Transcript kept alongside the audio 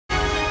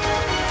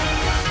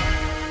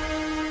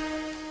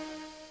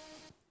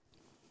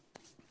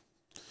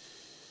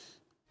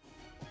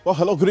Well,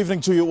 hello, good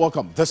evening to you.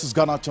 Welcome. This is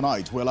Ghana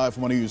Tonight. We're live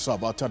from news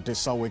about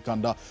this week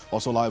and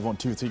also live on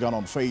TV Ghana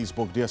on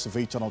Facebook,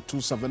 DSTV channel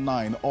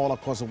 279, all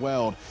across the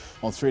world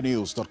on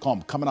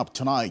 3news.com. Coming up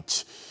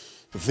tonight,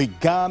 the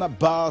Ghana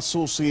Bar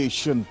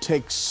Association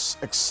takes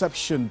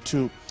exception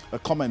to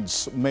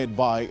comments made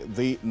by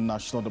the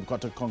National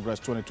Democratic Congress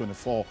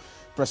 2024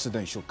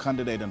 presidential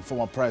candidate and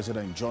former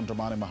President John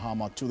Dramani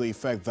Mahama to the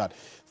effect that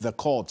the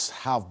courts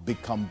have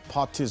become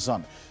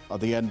partisan.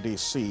 The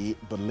NDC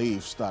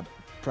believes that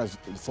the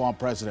former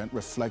president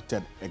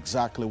reflected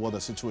exactly what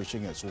the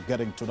situation is. We'll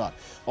get into that.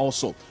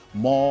 Also,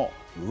 more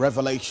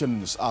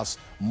revelations as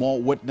more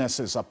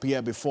witnesses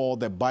appear before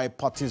the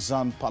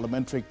bipartisan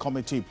parliamentary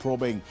committee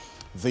probing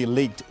the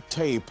leaked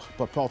tape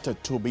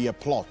purported to be a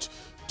plot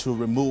to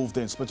remove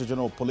the Inspector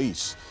General of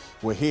Police.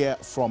 We'll hear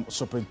from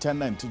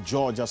Superintendent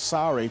George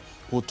Asari,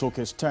 who took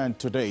his turn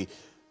today,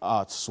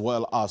 as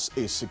well as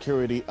a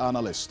security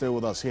analyst. Stay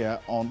with us here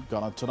on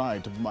Ghana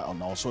Tonight.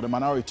 And also, the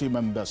minority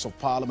members of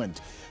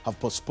Parliament have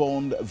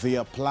postponed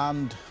their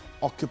planned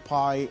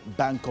Occupy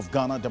Bank of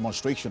Ghana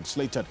demonstration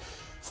slated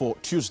for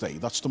Tuesday.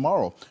 That's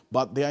tomorrow.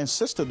 But they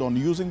insisted on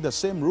using the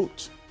same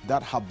route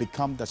that have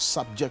become the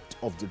subject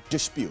of the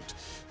dispute.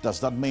 Does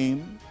that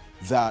mean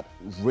that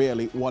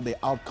really what the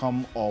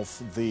outcome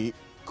of the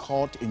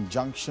court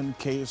injunction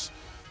case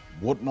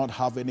would not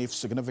have any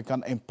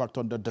significant impact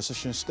on the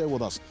decision? Stay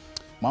with us.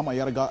 Mahama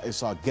Yariga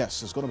is our guest.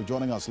 He's going to be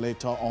joining us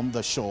later on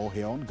the show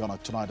here on Ghana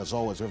Tonight. As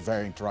always, we're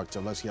very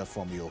interactive. Let's hear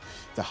from you.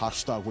 The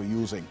hashtag we're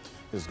using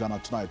is Ghana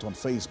Tonight on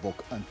Facebook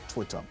and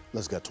Twitter.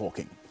 Let's get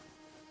talking.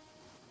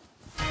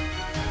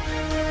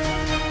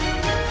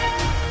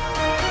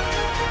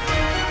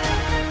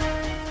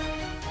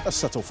 Let's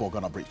settle for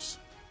Ghana Briefs.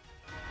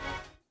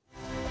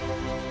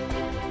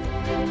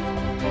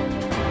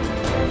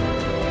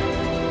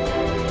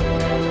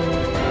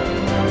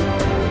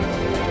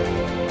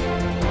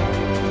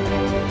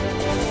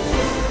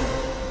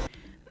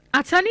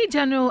 Attorney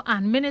General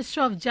and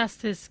Minister of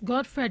Justice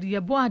Godfred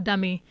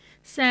Yeboah-Dame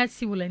says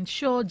he will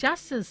ensure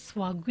justice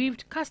for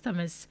aggrieved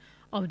customers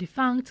of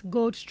defunct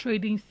gold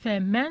trading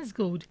firm Men's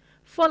Gold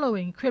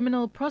following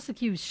criminal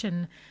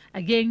prosecution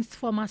against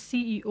former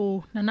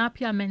CEO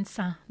Nanapia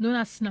Mensah, known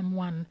as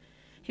Nam1.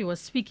 He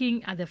was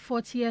speaking at the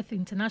 40th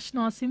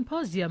International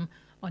Symposium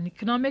on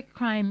Economic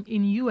Crime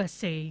in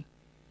USA.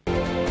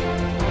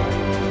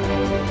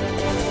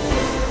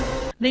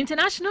 The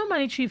International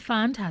Monetary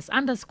Fund has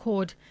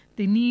underscored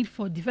the need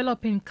for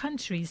developing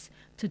countries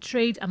to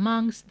trade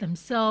amongst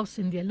themselves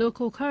in their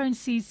local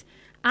currencies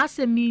as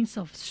a means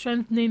of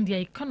strengthening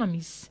their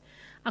economies.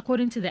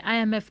 According to the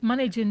IMF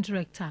Managing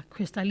Director,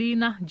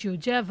 Kristalina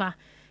Georgieva,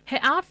 her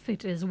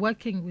outfit is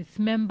working with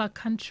member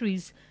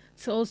countries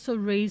to also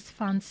raise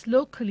funds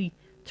locally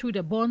through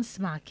the bonds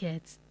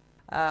market.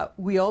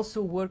 We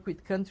also work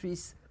with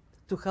countries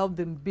to help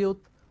them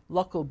build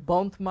local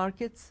bond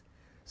markets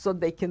so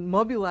they can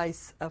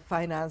mobilize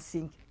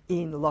financing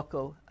in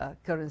local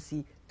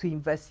currency to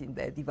invest in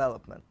their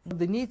development.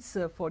 The needs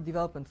for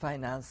development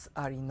finance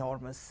are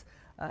enormous.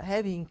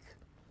 Having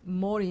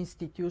more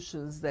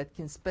institutions that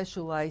can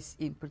specialize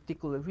in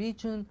particular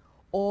region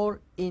or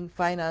in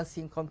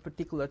financing on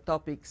particular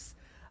topics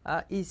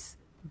is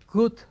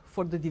good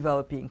for the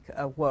developing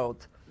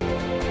world.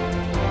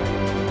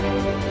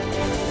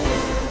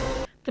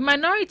 The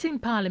minority in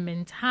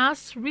Parliament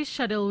has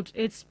rescheduled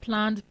its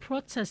planned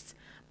protest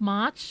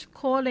march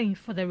calling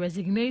for the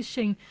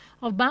resignation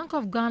of Bank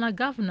of Ghana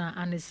governor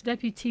and its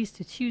deputies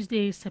to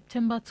Tuesday,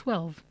 September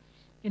 12.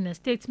 In a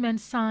statement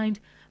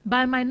signed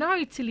by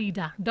Minority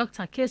Leader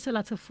Dr.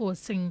 Kesola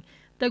Singh,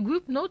 the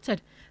group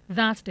noted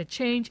that the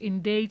change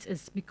in date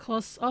is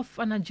because of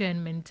an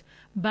adjournment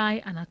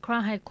by an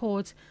Accra High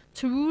Court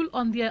to rule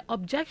on their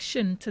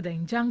objection to the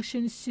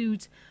injunction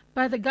suit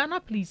by the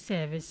Ghana Police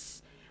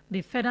Service.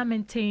 They further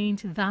maintained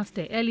that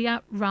the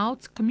earlier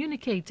route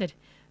communicated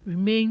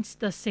remains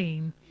the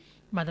same,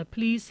 but the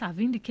police have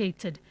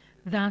indicated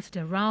that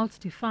the route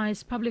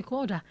defies public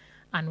order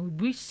and will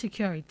breach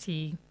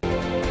security.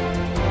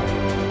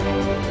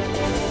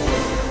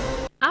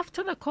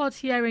 After the court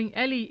hearing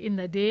early in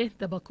the day,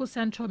 the Bako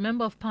Central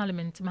Member of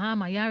Parliament,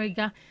 Mahama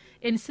Yariga,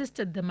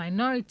 insisted the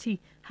minority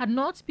had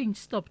not been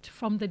stopped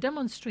from the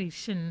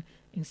demonstration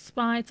in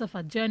spite of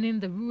adjourning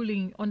the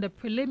ruling on the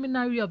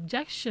preliminary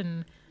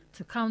objection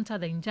to counter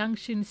the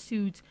injunction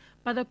suit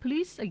by the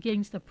police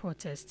against the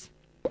protest.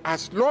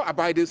 As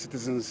law-abiding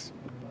citizens,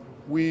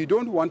 we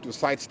don't want to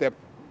sidestep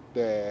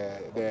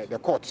the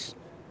courts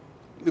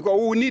because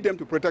we will need them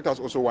to protect us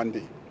also one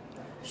day.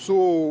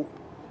 So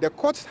the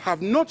courts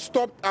have not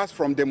stopped us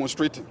from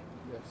demonstrating.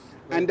 Yes.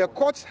 And the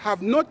courts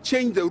have not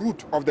changed the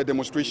route of the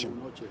demonstration.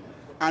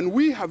 And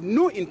we have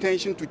no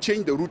intention to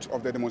change the route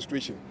of the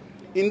demonstration.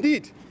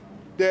 Indeed,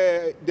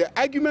 the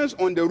arguments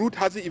on the route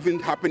hasn't even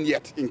happened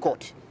yet in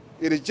court.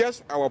 It is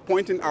just our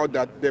pointing out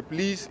that the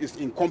police is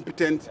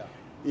incompetent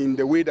in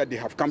the way that they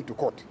have come to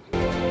court.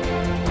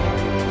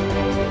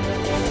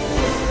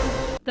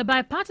 The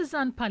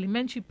bipartisan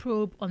parliamentary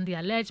probe on the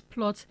alleged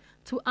plot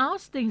to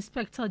oust the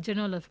Inspector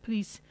General of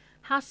Police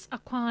has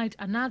acquired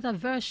another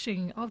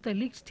version of the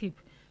leaked tape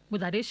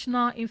with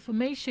additional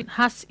information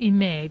has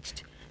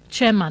emerged.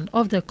 Chairman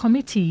of the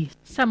committee,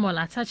 Samuel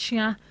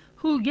Atachia,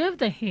 who gave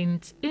the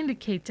hint,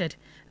 indicated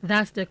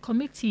that the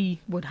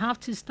committee would have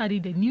to study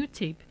the new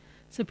tape.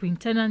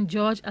 Superintendent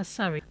George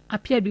Asari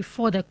appeared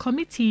before the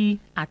committee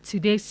at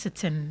today's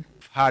sitting.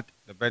 We've had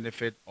the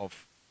benefit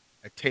of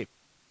a tape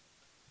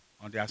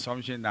on the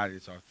assumption that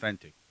it's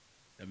authentic.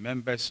 The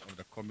members of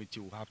the committee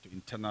will have to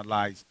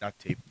internalize that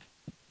tape,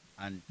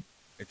 and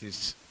it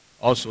is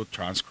also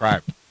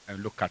transcribed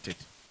and look at it.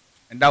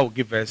 And that will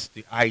give us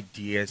the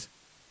ideas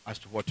as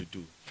to what to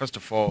do. First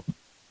of all,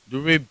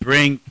 do we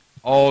bring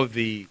all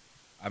the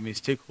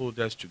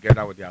stakeholders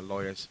together with their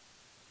lawyers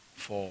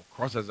for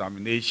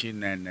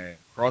cross-examination and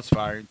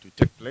cross-firing to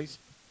take place?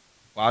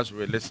 Whilst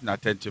we listen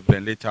attentively,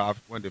 and later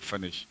when they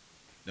finish,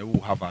 then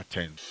we'll have our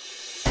turn.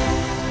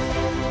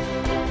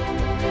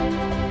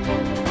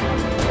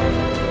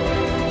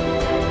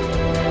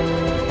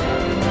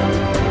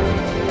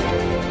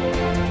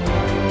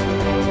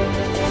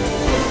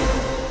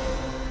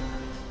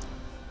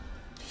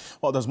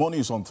 Well, there's more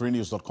news on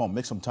 3news.com.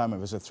 Make some time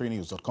and visit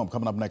 3news.com.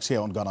 Coming up next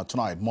here on Ghana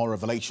Tonight, more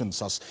revelations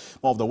as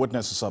more of the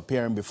witnesses are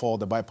appearing before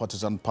the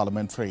bipartisan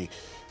parliamentary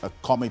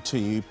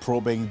committee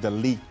probing the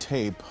leaked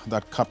tape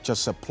that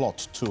captures a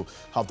plot to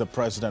have the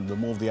president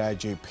remove the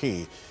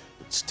IGP.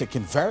 It's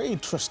taking very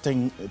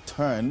interesting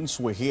turns.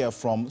 We hear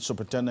from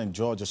Superintendent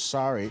George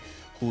Asari,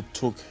 who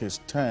took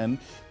his turn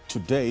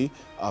today,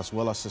 as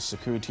well as a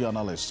security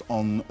analyst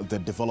on the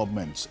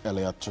developments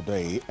earlier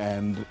today.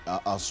 And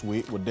as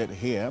we did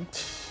hear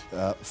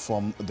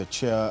from the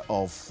chair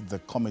of the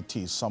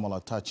committee, Samuel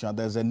Atachia,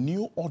 there's a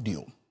new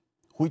audio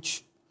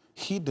which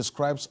he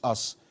describes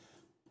as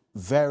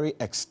very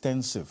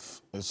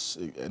extensive. It's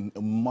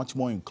much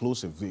more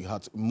inclusive. We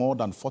had more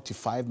than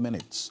 45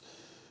 minutes,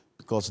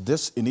 because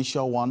this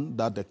initial one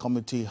that the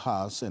committee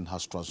has and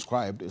has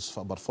transcribed is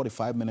about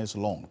 45 minutes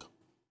long.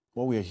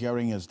 What we are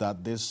hearing is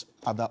that this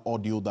other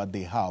audio that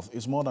they have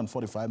is more than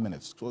 45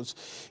 minutes. So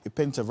it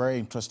paints a very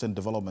interesting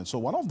development. So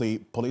one of the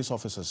police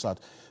officers at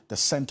the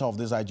center of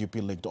this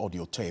IGP linked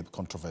audio tape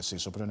controversy,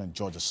 Superintendent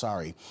George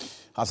Asari,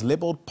 has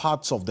labeled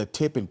parts of the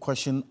tape in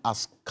question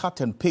as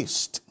cut and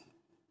paste,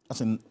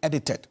 as in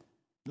edited.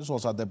 This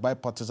was at the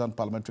bipartisan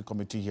parliamentary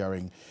committee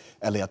hearing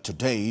earlier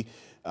today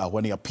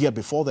when he appeared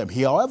before them.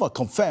 He, however,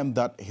 confirmed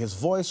that his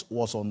voice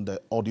was on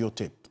the audio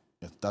tape.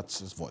 Yes, that's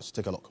his voice.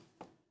 Take a look.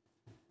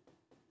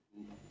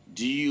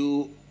 Do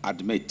you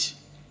admit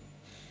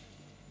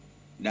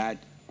that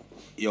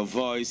your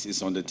voice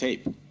is on the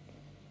tape?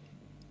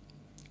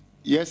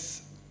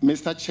 Yes,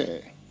 Mr.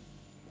 Chair,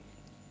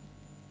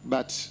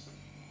 but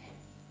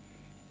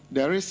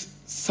there is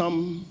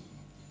some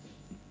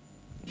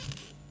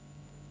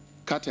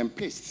cut and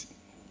paste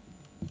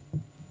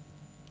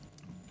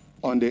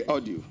on the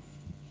audio,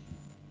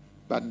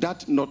 but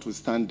that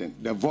notwithstanding,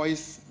 the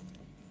voice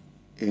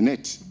in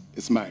it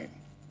is mine.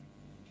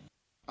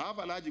 I have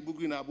Alhaji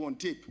Bugri Nabu on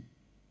tape.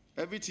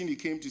 Everything he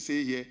came to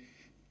say here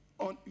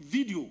on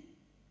video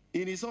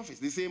in his office,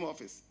 the same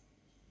office.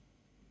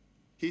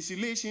 His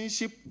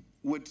relationship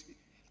with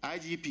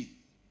IGP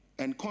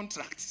and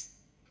contracts,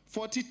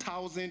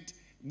 40,000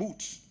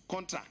 boots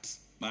contracts.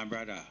 My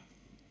brother,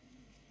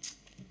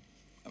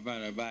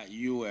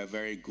 you were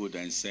very good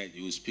and said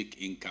you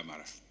speak in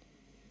camera.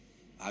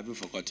 Have you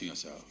forgotten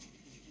yourself?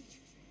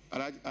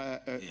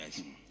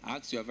 Yes.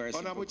 Ask your very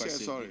simple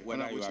question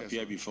whether you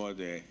appear before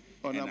the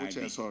Honorable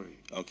Chair, sorry.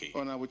 Okay.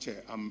 Honorable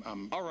Chair,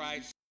 I'm all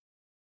right.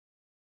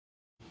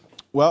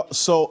 Well,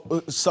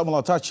 so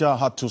Samuel Atachia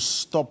had to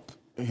stop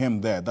him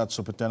there, that's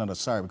Superintendent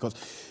Asari, because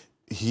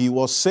he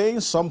was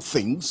saying some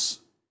things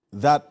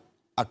that,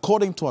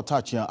 according to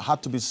Atachia,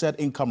 had to be said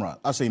in camera,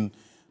 as in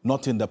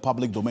not in the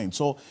public domain.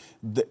 So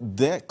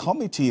the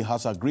committee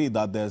has agreed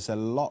that there's a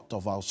lot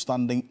of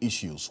outstanding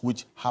issues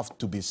which have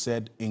to be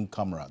said in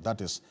camera, that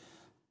is,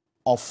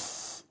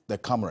 off the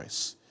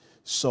cameras.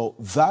 So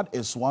that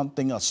is one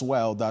thing as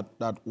well that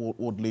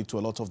would lead to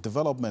a lot of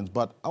development.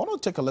 But I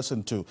want to take a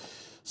listen to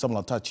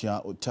Samuel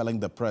Atachia telling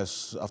the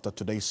press after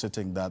today's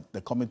sitting that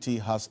the committee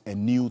has a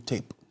new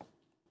tape,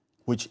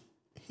 which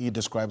he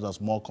describes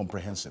as more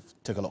comprehensive.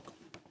 Take a look.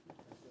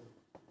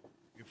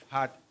 We've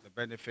had the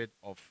benefit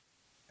of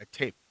a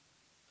tape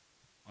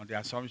on the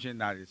assumption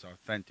that it's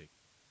authentic.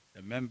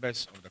 The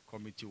members of the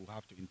committee will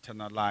have to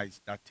internalize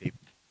that tape,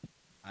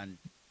 and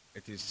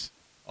it is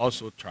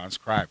also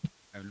transcribed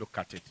and look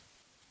at it.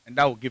 And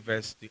that will give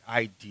us the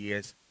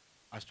ideas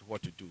as to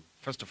what to do.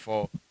 First of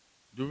all,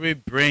 do we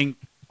bring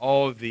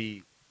all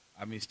the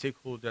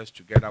stakeholders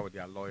together with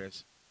their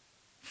lawyers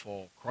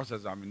for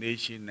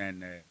cross-examination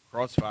and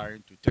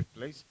cross-firing to take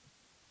place?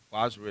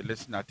 Whilst we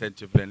listen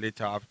attentively, and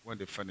later when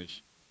they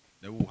finish,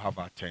 then we'll have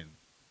our turn.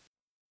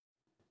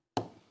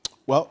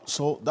 Well,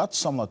 so that's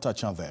some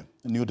touch on there.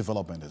 A new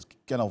development is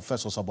Colonel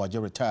Festus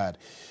Abaji retired.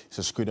 He's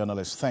a security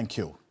analyst. Thank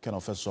you, Colonel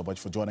Festus Abaji,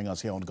 for joining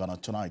us here on Ghana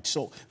Tonight.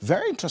 So,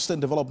 very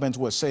interesting development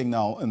we're seeing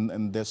now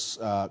in this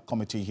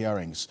committee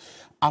hearings.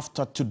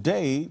 After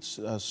today,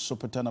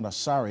 Superintendent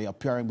Asari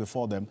appearing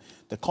before them,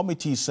 the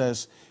committee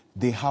says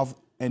they have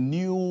a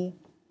new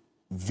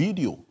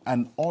video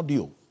and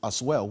audio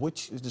as well,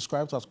 which is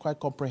described as quite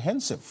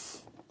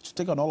comprehensive. To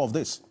take on all of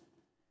this.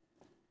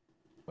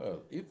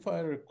 Well, if I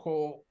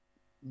recall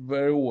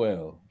very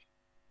well,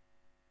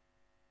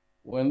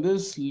 when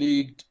this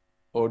leaked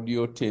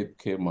audio tape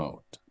came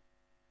out,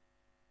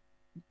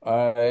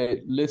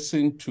 I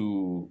listened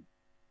to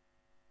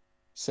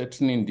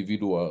certain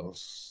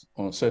individuals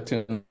on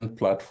certain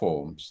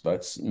platforms,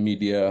 that's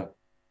media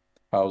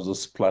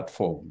houses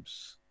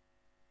platforms,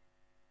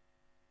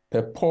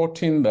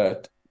 purporting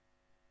that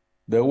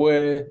there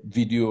were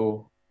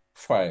video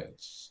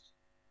files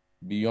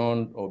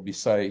beyond or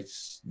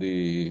besides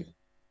the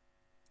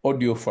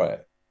audio file,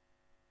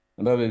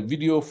 and that the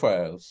video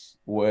files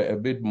were a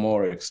bit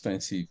more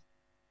extensive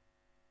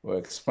or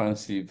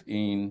expansive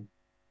in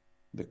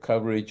the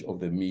coverage of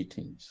the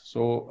meetings.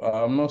 So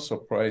I'm not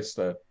surprised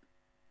that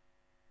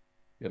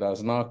it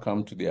has now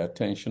come to the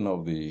attention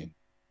of the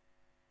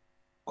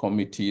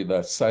committee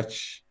that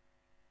such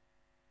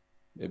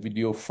a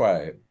video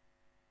file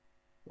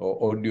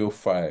or audio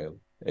file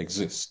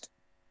exists.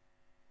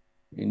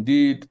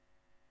 Indeed,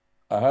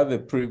 I had the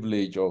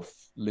privilege of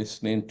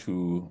listening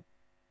to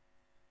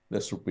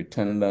the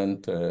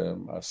Superintendent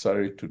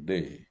Asari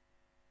today,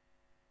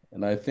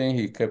 and I think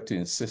he kept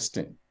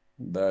insisting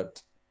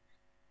that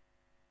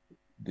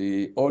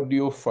the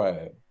audio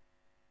file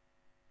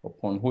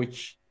upon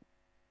which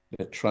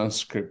the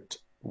transcript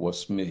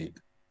was made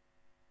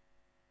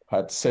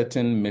had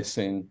certain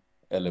missing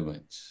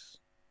elements.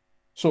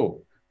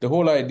 So the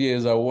whole idea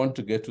is I want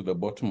to get to the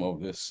bottom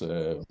of this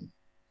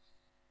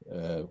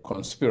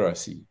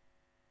conspiracy.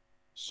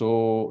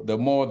 So the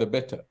more, the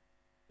better.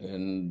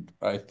 And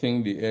I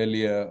think the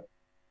earlier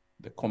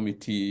the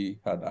committee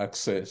had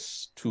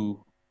access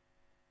to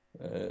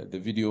the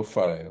video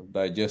file,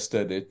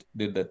 digested it,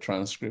 did the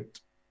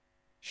transcript,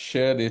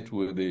 shared it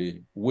with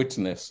the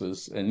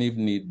witnesses, and if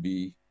need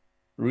be,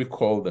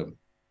 recall them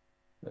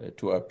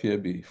to appear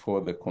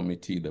before the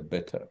committee, the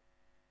better.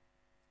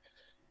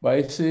 But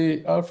I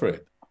say,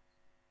 Alfred,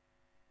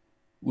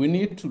 we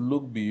need to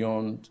look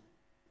beyond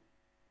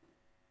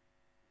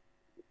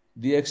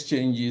the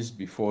exchanges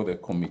before the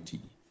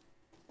committee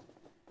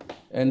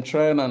and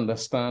try and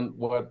understand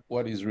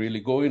what is really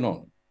going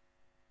on.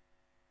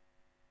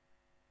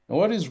 And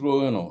what is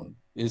going on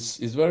is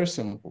very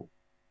simple.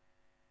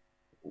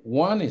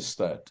 One is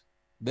that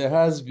there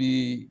has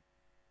been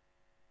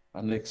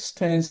an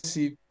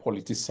extensive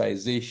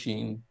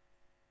politicization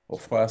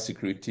of our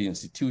security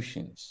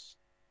institutions.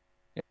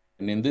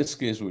 And in this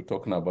case, we're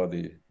talking about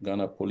the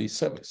Ghana Police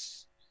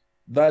Service.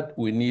 That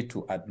we need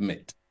to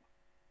admit.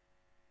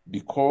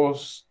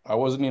 Because I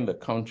wasn't in the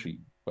country,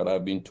 but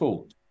I've been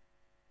told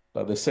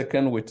that the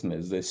second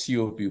witness, the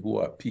COP who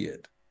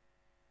appeared,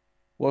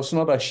 was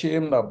not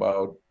ashamed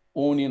about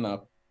owning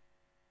up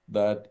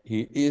that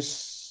he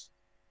is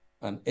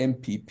an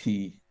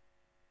MPP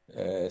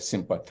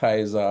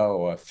sympathizer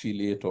or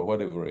affiliate or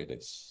whatever it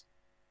is.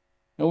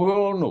 And we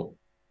all know,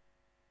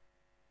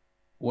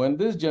 when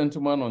this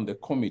gentleman on the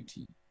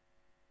committee,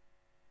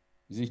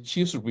 the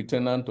Chief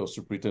Superintendent or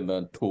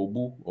Superintendent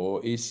Tobu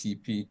or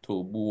ACP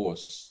Tobu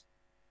was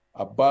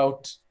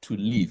about to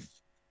leave,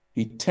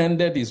 he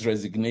tendered his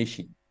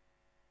resignation.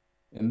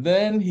 And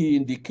then he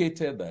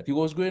indicated that he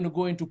was going to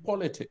go into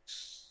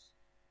politics.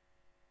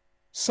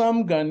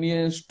 Some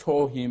Ghanaians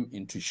tore him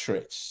into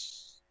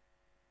shreds,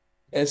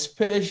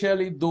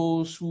 especially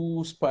those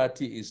whose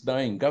party is now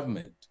in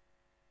government.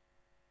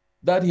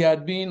 That he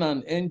had been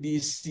an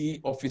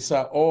NDC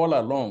officer all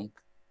along,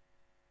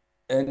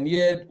 and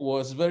yet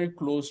was very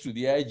close to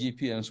the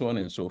IGP and so on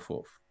and so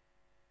forth.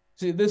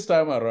 See, this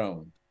time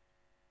around,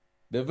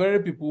 the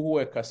very people who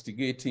were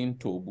castigating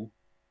Tobu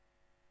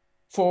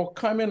for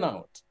coming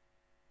out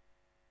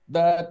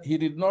that he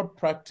did not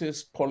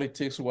practice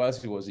politics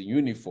whilst he was in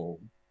uniform.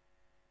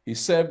 He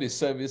served his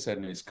service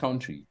and his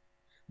country,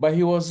 but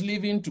he was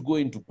leaving to go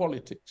into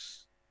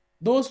politics.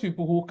 Those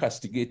people who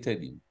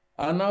castigated him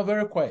are now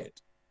very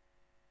quiet.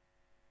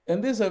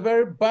 And this is a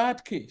very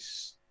bad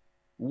case,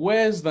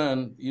 worse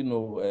than,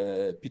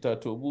 Peter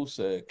Tobu's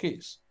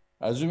case,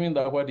 assuming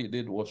that what he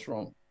did was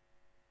wrong.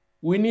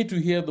 We need to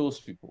hear those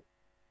people.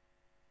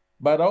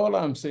 But all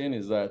I'm saying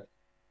is that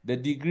the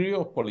degree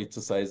of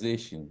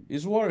politicization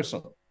is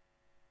worrisome.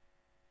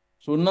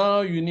 So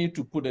now you need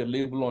to put a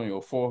label on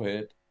your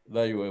forehead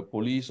that you're a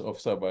police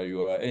officer, but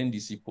you are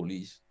NDC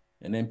police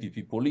and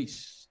MPP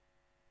police.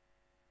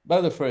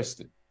 That's the first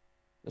thing.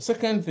 The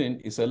second thing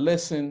is a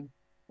lesson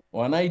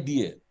or an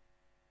idea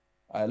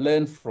I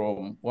learned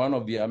from one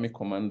of the army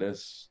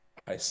commanders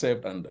I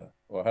served under,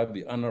 or had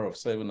the honor of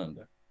serving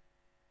under,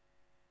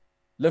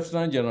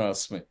 Lieutenant General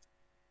Smith.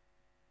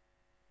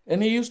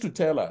 And he used to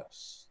tell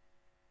us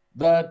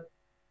that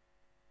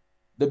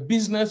The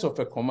business of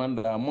a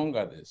commander, among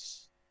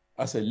others,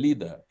 as a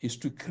leader, is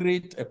to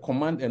create a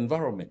command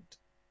environment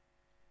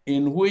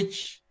in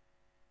which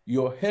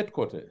your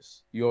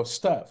headquarters, your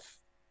staff,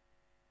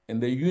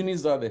 and the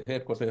units that the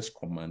headquarters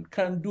command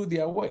can do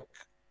their work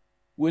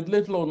with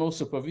little or no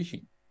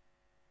supervision.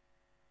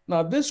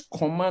 Now, this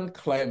command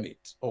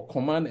climate or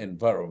command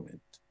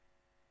environment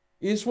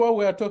is what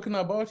we are talking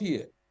about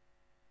here.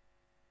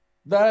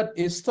 That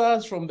it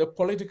starts from the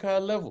political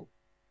level.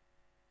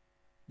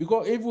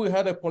 Because if we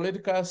had a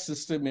political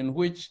system in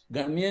which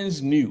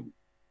Ghanaians knew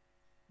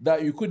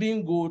that you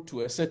couldn't go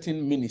to a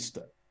certain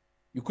minister,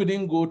 you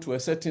couldn't go to a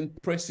certain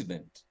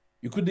president,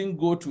 you couldn't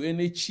go to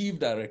any chief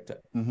director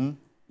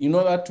in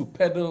order to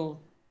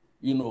peddle,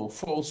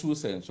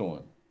 falsehoods and so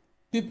on,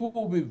 people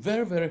will be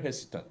very, very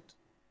hesitant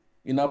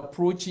in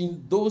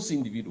approaching those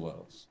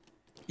individuals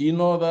in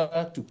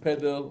order to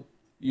peddle,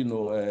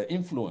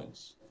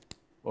 influence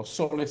or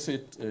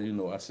solicit,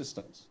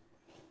 assistance.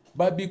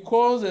 But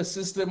because the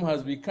system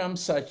has become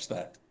such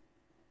that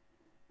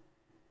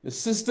the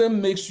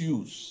system makes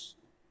use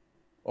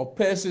of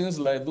persons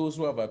like those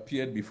who have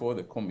appeared before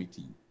the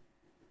committee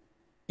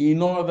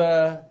in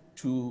order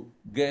to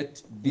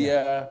get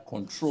their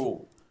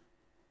control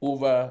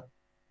over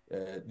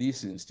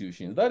these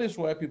institutions. That is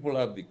why people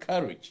have the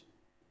courage,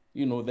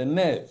 the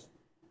nerve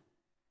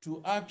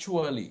to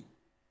actually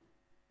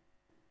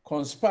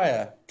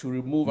conspire to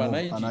remove an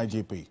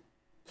IGP.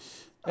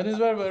 And it's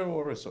very, very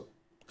worrisome.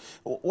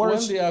 When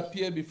they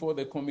appear before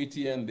the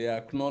committee and they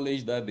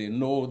acknowledge that they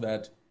know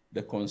that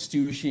the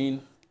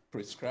Constitution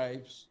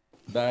prescribes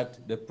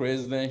that the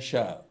president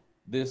shall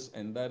this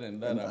and that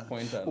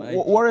appoint an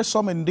IGP.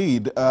 Worrisome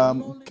indeed.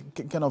 Kind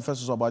of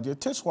Professor Obadi,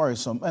 it is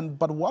worrisome.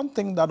 But one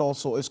thing that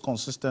also is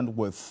consistent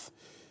with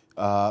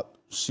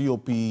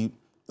COP,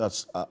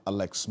 that's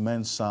Alex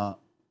Mensah,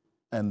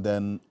 and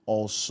then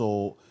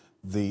also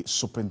the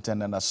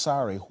Superintendent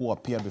Asari, who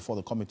appeared before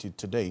the committee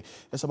today,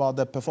 is about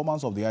the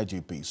performance of the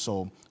IGP.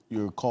 So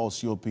you recall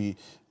COP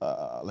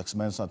Alex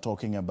Mensah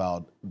talking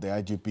about the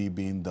IGP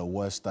being the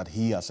worst that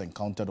he has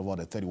encountered over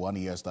the 31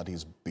 years that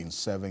he's been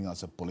serving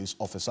as a police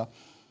officer.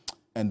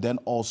 And then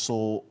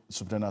also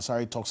Superintendent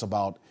Asari talks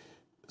about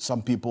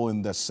some people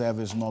in the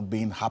service not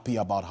being happy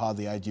about how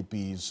the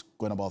IGP is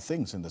going about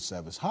things in the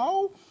service.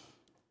 How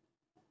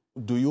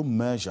do you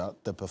measure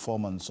the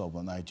performance of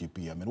an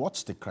IGP? I mean,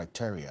 what's the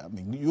criteria? I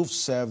mean, you've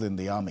served in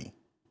the army,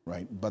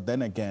 right? But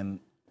then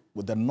again,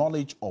 with the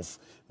knowledge of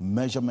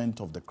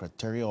measurement of the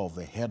criteria of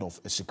the head of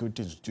a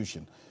security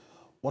institution,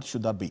 what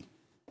should that be?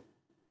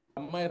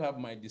 I might have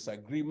my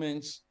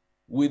disagreements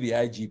with the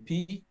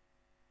IGP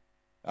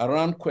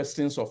around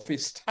questions of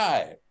his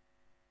style.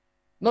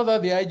 Not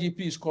that the IGP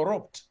is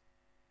corrupt.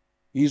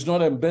 He's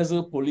not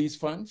embezzled police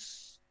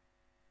funds.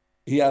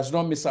 He has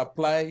not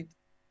misapplied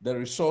the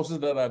resources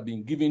that have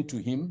been given to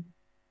him.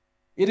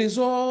 It is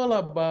all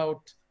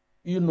about,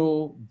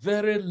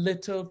 very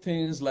little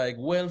things like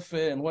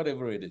welfare and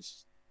whatever it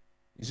is.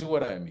 You see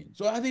what I mean?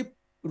 So are they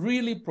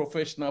really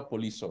professional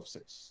police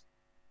officers?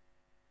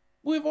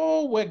 We've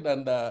all worked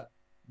under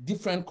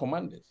different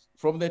commanders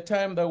from the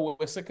time that we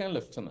were second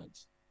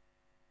lieutenants.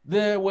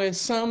 There were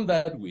some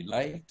that we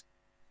liked.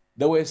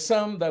 There were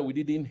some that we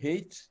didn't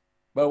hate,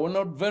 but were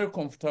not very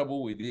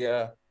comfortable with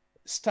their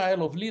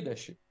style of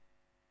leadership.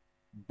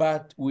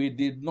 But we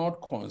did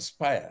not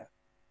conspire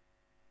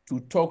to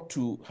talk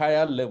to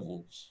higher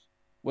levels,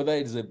 whether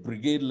it's a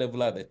brigade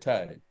level at the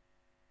time,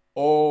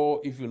 or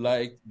if you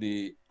like,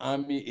 the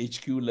Army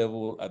HQ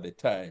level at the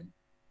time,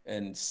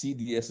 and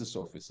CDS's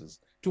officers,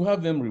 to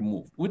have them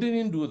removed. We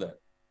didn't do that.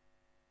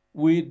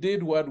 We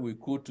did what we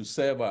could to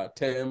serve our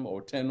term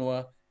or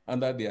tenure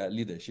under their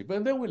leadership,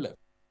 and then we left.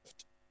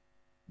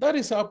 That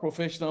is how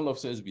professional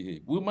officers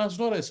behave. We must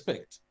not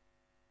expect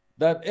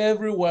that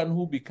everyone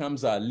who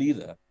becomes our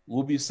leader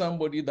will be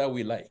somebody that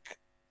we like.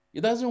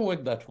 It doesn't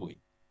work that way.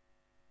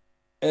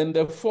 And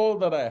the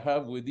fault that I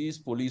have with these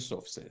police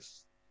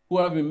officers who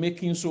have been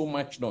making so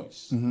much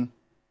noise,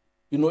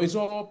 it's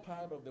all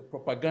part of the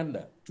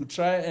propaganda to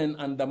try and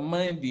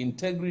undermine the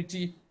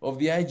integrity of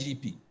the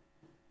IGP.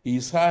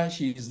 He's harsh,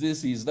 he's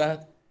this, he's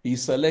that,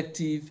 he's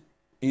selective,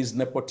 he's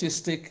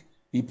nepotistic,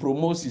 he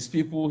promotes his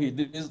people, he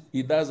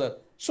does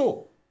that.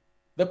 So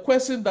the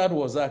question that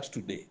was asked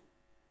today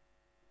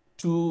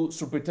to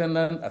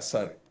Superintendent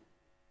Asari,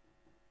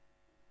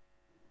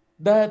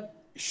 that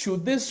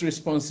should this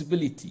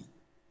responsibility,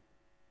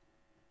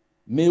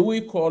 may we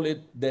call it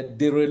the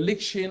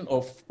dereliction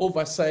of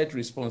oversight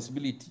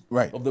responsibility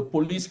of the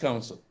police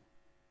council?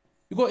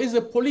 Because it's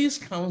the police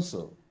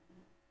council,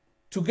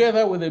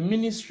 together with the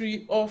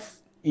Ministry of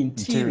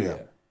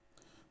Interior,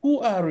 who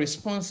are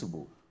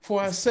responsible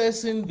for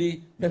assessing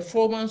the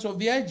performance of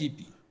the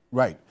IGP.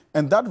 Right.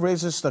 And that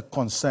raises the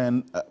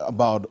concern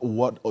about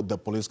what the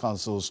police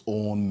council's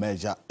own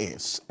measure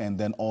is, and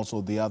then also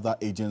the other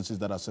agencies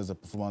that assess the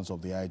performance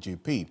of the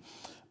IGP,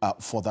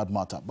 for that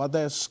matter. But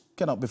there's,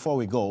 before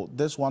we go,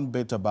 there's one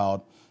bit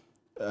about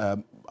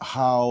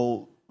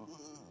how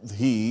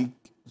he,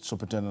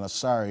 Superintendent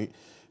Asari,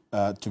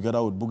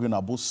 together with Bugin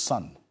Abu's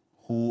son,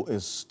 who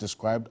is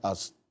described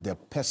as the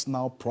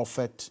personal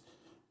prophet,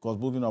 because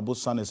Bugri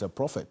Nabu's son is a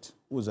prophet,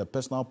 who is a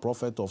personal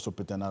prophet of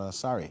Superintendent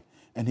Asare.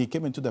 And he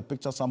came into the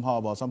picture somehow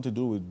about something to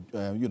do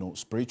with, you know,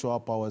 spiritual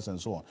powers and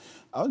so on.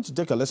 I want to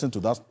take a listen to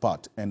that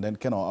part, and then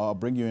Ken, I'll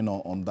bring you in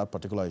on that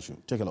particular issue.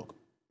 Take a look.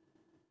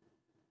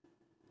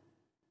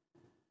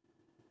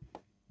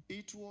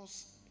 It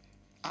was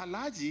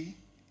Alhaji,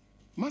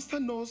 Master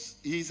knows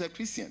he is a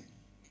Christian,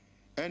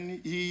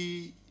 and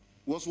he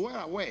was well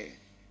aware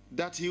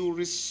that he will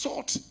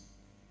resort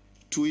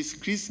to his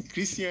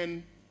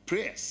Christian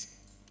prayers.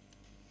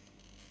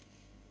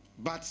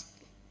 But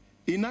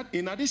in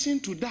addition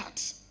to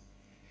that,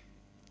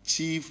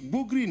 Chief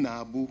Bugri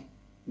Nabu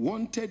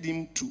wanted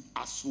him to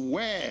as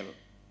well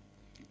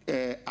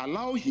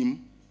allow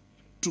him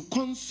to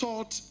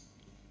consult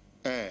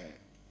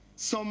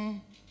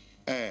some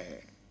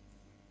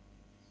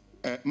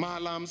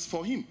malams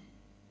for him.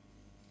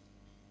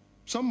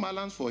 Some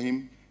malams for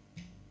him.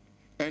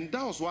 And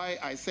that was why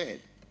I said,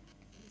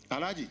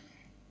 Alhaji,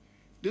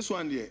 this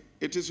one here,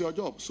 it is your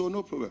job, so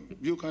no problem.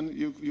 You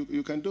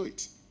can do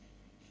it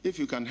if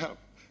you can help.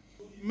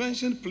 You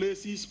mentioned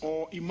places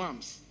or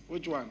imams.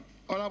 Which one?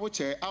 Honorable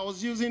Chair, I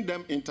was using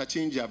them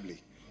interchangeably.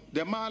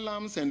 The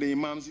malams and the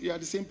imams, they are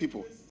the same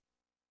people.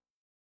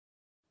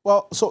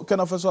 Well, so Ken,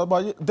 Officer,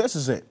 this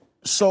is it.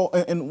 So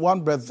in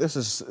one breath, this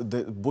is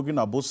the Bugri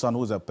Nabu's son,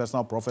 who is a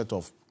personal prophet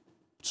of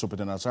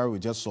Superintendent Asare we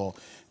just saw,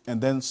 and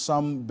then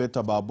some bit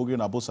about Bugri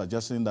Nabu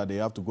suggesting that they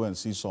have to go and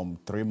see some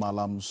 3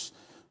 malams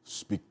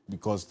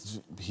because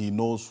he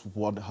knows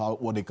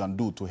what they can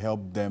do to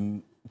help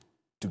them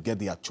to get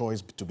their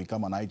choice to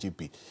become an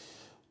IGP.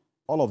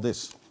 All of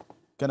this,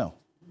 Kenel.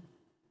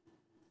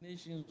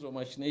 Nations or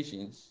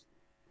machinations,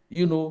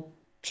 you know,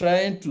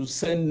 trying to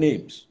send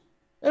names.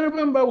 I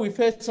remember we've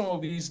heard some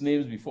of these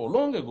names before,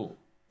 long ago.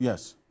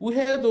 Yes. We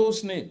heard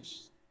those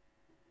names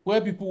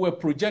where people were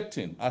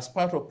projecting as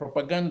part of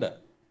propaganda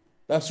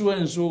that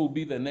so-and-so will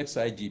be the next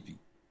IGP.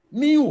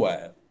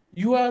 Meanwhile,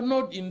 you are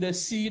not in the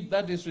seat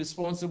that is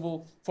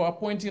responsible for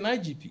appointing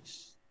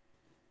IGPs.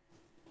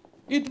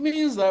 It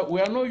means that we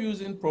are not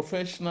using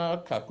professional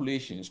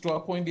calculations to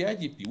appoint the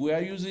IGP. We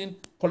are using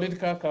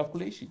political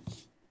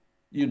calculations,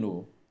 you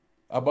know,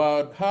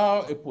 about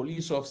how a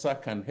police officer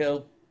can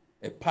help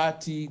a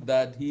party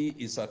that he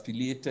is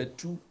affiliated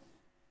to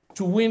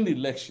win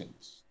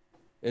elections.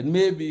 And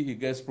maybe he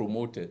gets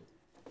promoted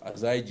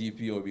as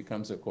IGP or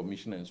becomes a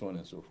commissioner and so on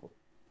and so forth.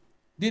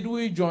 Did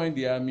we join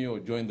the army or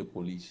join the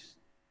police,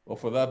 or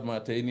for that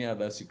matter, any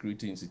other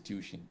security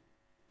institution,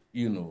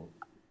 you know,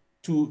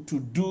 to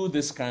do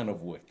this kind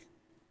of work?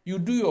 You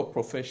do your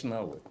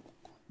professional work.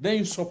 Then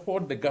you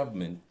support the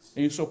government,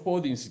 and you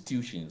support the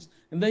institutions,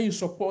 and then you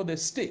support the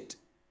state.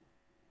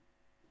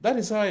 That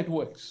is how it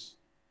works.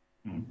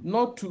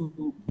 Not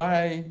to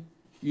buy,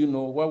 you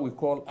know, what we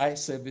call eye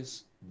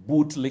service,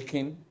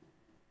 bootlicking.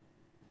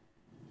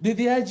 Did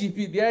the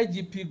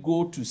IGP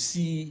go to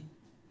see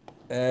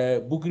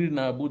Bugri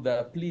Nabu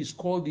that please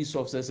call these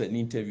officers and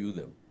interview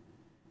them?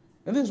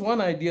 And there's one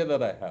idea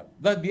that I have,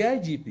 that the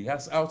IGP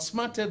has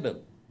outsmarted them.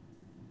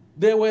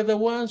 They were the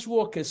ones who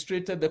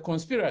orchestrated the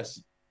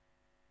conspiracy,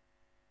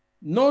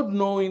 not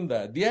knowing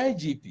that the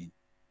IGP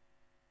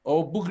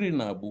or Bugri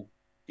Nabu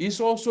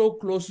is also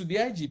close to the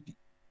IGP.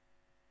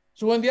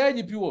 So when the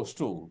IGP was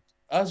told,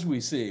 as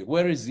we say,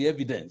 where is the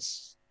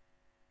evidence?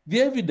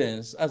 The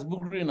evidence, as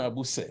Bugri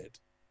Nabu said,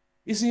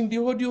 is in the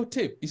audio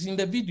tape, is in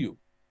the video.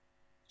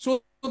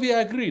 So they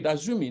agreed,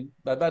 assuming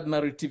that that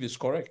narrative is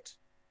correct,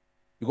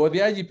 because the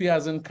IGP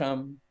hasn't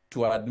come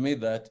to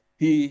admit that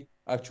he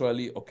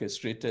actually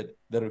orchestrated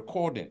the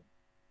recording.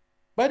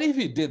 But if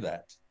he did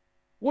that,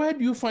 where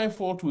do you find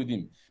fault with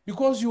him?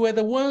 Because you were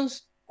the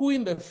ones who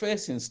in the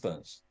first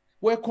instance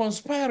were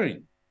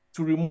conspiring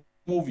to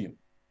remove him.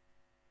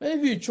 And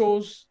if you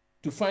chose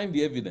to find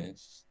the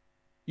evidence,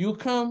 you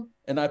come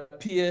and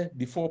appear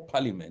before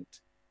Parliament,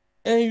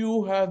 and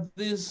you have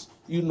this,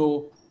 you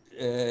know,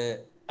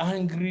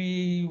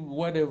 angry,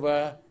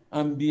 whatever,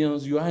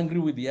 ambience, you're angry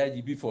with the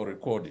IGP for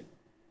recording.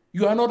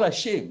 You are not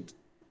ashamed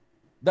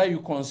that you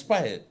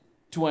conspired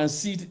to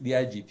unseat the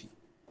IGP.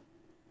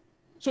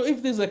 So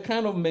if there's a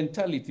kind of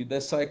mentality,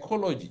 the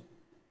psychology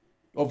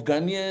of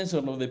Ghanaians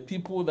and of the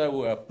people that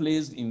were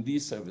placed in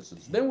these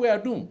services, then we are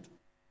doomed.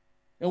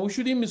 And we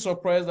shouldn't be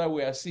surprised that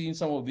we are seeing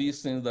some of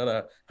these things that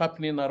are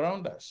happening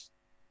around us.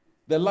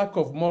 The lack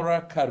of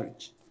moral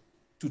courage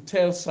to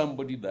tell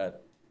somebody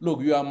that,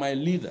 look, you are my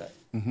leader,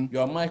 you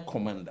are my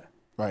commander,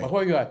 but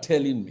what you are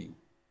telling me,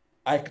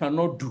 I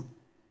cannot do.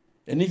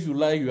 And if you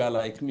lie, you are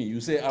like me. You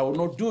say, I will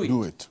not do it.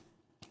 Do it.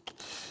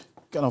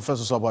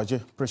 Professor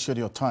Sabaje, appreciate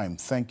your time.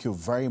 Thank you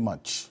very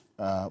much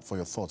for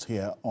your thoughts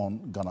here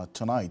on Ghana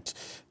Tonight.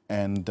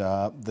 And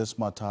this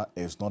matter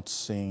is not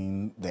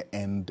seeing the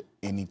end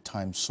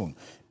anytime soon.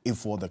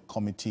 If what the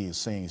committee is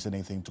saying is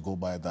anything to go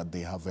by, that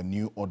they have a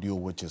new audio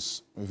which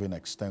is even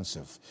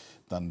extensive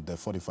than the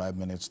 45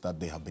 minutes that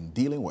they have been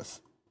dealing with.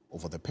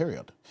 over the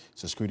period.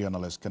 So security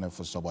analyst Kenneth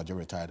Fosabaji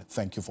retired.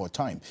 Thank you for your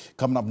time.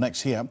 Coming up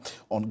next here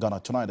on Ghana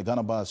Tonight, the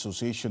Ghana Bar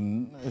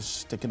Association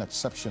is taking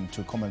exception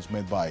to comments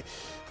made by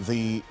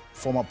the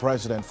former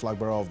president, flag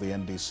bearer of the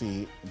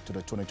NDC into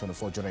the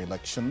 2024 general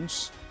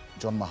elections,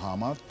 John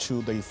Mahama,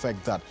 to the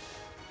effect that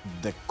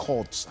the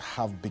courts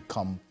have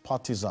become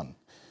partisan.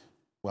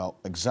 Well,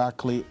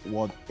 exactly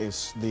what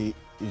is the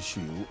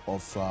issue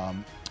of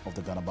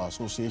the Ghana Bar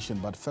Association?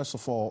 But first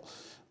of all,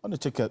 I want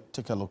to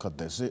take a look at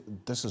this.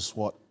 This is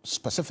what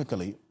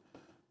specifically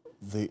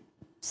the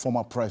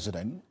former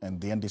president and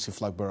the NDC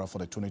flag bearer for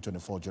the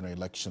 2024 general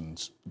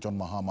elections, John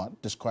Mahama,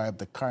 described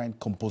the current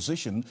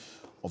composition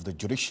of the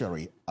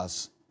judiciary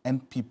as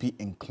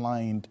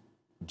NPP-inclined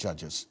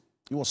judges.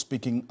 He was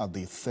speaking at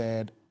the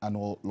 3rd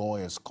annual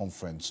lawyers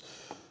conference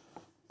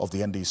of the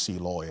NDC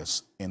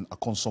lawyers in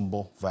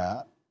Akonsombo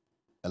via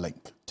a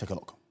link. Take a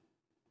look.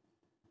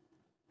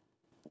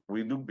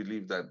 We do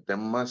believe that there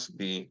must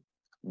be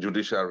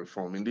judicial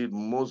reform. Indeed,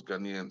 most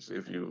Ghanaians,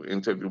 if you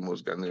interview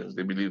most Ghanaians,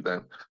 they believe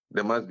that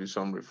there must be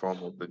some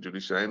reform of the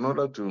judiciary in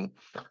order to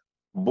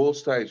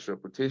bolster its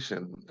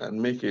reputation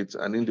and make it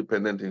an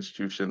independent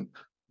institution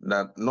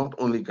that not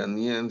only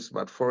Ghanaians,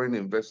 but foreign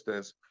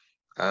investors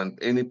and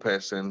any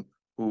person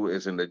who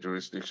is in the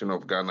jurisdiction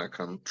of Ghana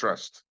can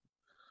trust.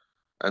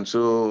 And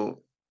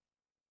so,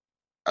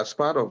 as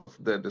part of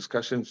the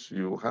discussions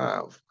you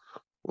have,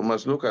 we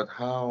must look at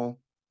how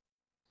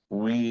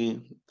we,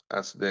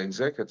 as the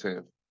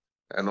executive,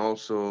 and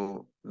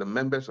also the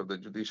members of the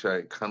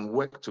judiciary can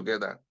work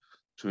together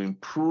to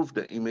improve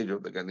the image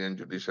of the Ghanaian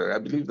judiciary. I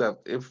believe that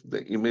if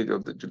the image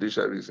of the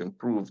judiciary is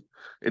improved,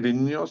 it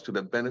inures to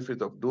the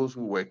benefit of those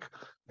who work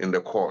in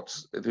the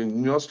courts. It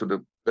inures to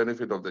the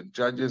benefit of the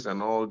judges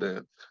and all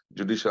the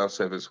judicial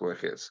service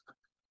workers.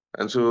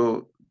 And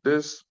so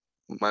this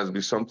must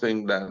be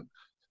something that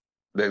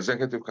the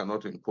executive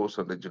cannot impose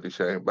on the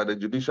judiciary, but the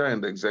judiciary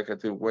and the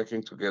executive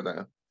working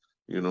together,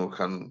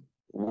 can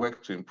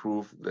work to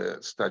improve the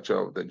stature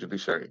of the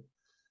judiciary.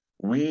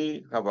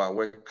 We have our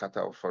work cut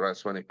out for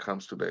us when it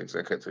comes to the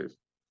executive.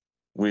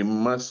 We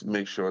must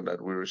make sure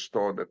that we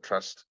restore the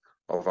trust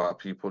of our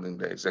people in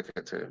the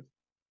executive,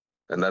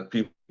 and that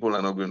people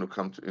are not going to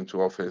come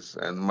into office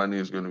and money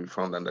is going to be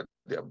found under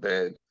their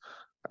bed.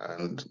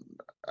 And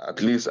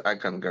at least I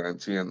can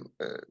guarantee and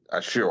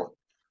assure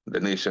the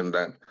nation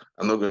that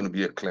I'm not going to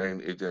be a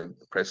clearing agent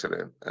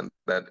president, and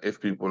that if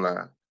people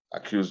are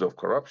accused of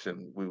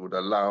corruption, we would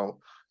allow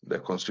the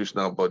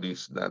constitutional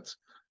bodies that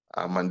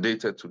are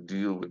mandated to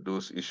deal with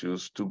those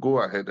issues to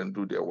go ahead and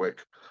do their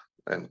work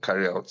and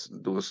carry out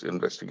those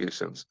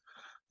investigations.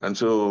 And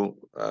so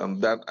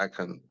that I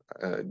can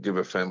give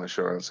a firm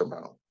assurance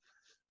about.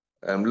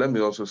 Let me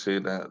also say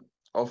that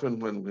often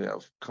when we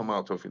have come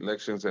out of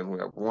elections and we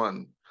have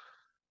won,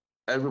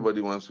 everybody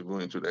wants to go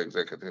into the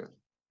executive.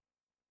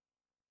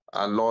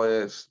 Our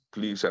lawyers,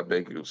 please, I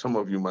beg you, some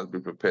of you must be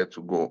prepared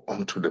to go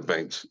onto the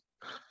bench.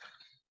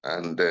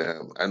 And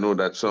I know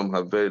that some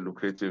have very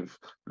lucrative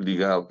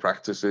legal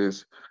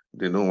practices.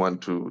 They don't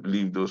want to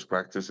leave those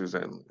practices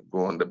and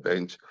go on the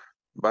bench.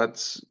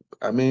 But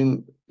I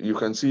mean, you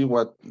can see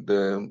what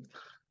the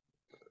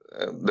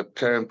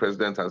current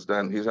president has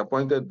done. He's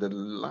appointed the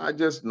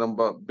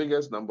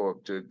biggest number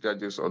of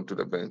judges onto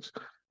the bench.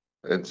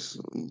 It's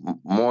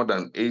more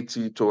than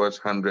 80 towards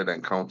 100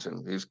 and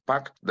counting. He's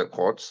packed the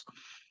courts.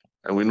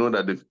 And we know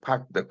that they've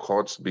packed the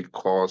courts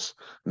because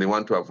they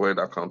want to avoid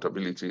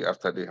accountability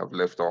after they have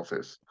left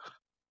office.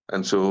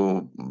 And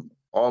so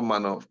all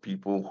manner of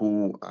people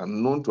who are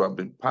known to have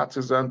been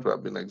partisan, to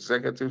have been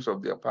executives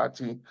of their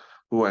party,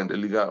 who are in the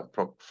legal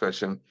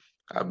profession,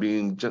 are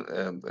being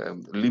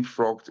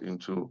leapfrogged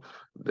into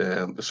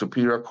the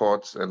superior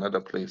courts and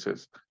other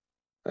places.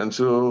 And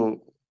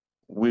so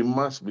we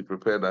must be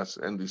prepared as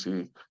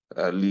NDC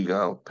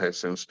legal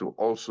persons to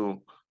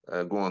also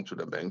go onto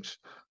the bench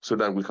so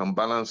that we can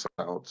balance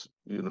out,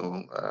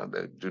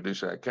 the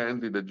judiciary.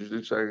 Currently, the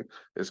judiciary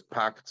is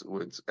packed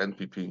with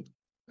NPP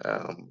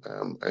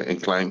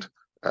inclined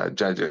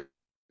judges.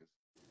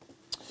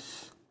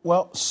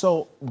 Well,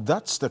 so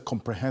that's the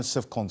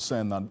comprehensive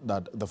concern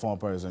that the former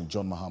president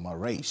John Mahama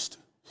raised.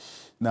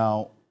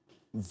 Now,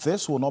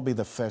 this will not be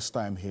the first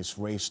time he's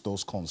raised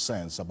those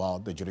concerns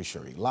about the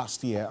judiciary.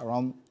 Last year,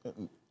 around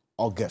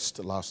August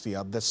last year,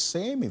 at the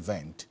same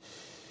event,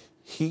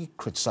 he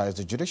criticized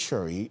the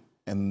judiciary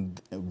and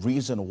the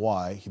reason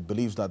why he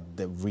believes that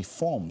the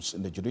reforms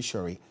in the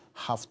judiciary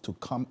have to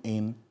come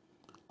in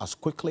as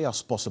quickly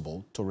as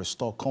possible to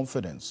restore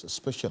confidence,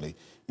 especially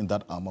in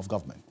that arm of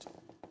government.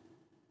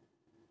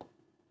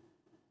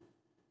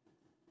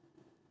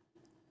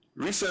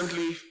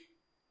 Recently,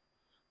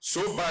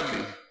 so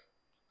badly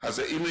has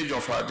the image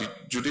of our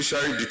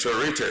judiciary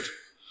deteriorated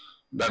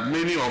that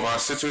many of our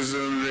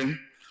citizenry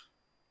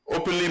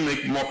openly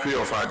make mockery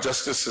of our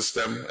justice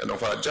system and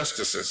of our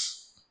justices.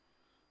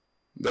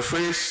 The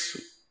phrase,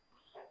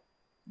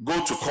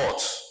 go to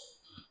court,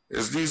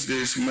 is these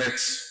days met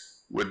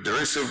with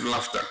derisive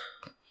laughter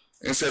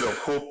instead of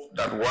hope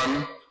that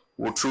one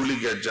will truly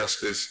get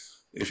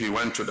justice if he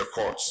went to the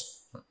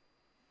courts.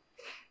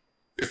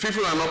 If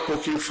people are not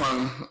poking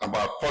fun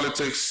about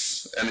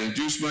politics and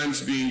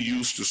inducements being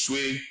used to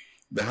sway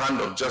the hand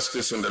of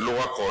justice in the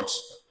lower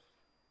courts,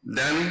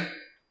 then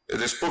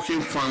it is poking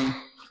fun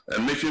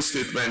and making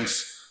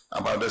statements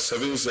about the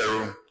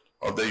 7-0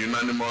 of the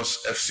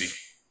unanimous FC.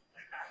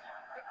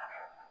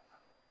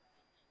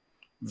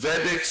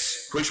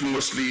 Verdicts which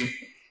mostly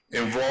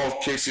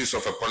involve cases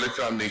of a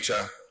political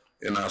nature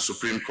in our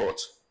Supreme Court.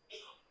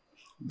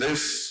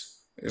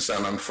 This is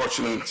an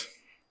unfortunate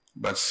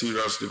but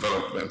serious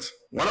development.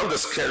 One of the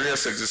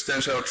scariest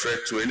existential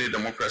threats to any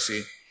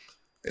democracy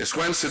is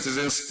when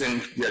citizens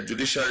think their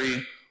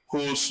judiciary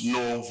holds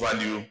no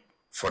value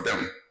for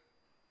them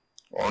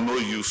or no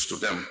use to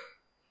them.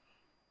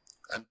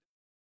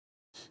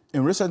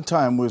 In recent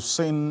time, we've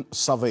seen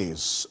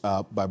surveys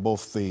by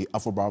both the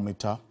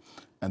Afrobarometer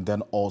and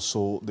then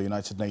also the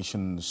United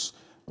Nations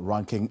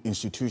ranking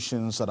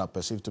institutions that are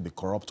perceived to be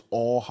corrupt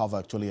or have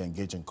actually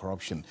engaged in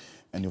corruption.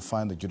 And you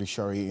find the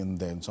judiciary in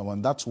there. And so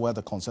on. That's where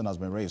the concern has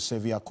been raised.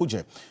 Xavier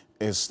Kuje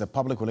is the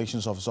Public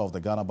Relations Officer of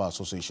the Ghana Bar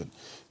Association.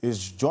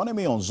 He's joining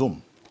me on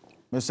Zoom.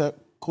 Mr.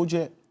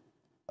 Kuje,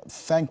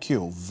 thank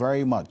you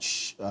very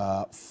much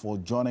for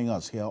joining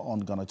us here on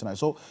Ghana Tonight.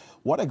 So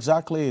what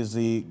exactly is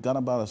the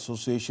Ghana Bar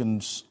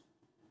Association's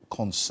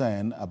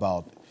concern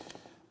about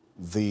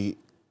the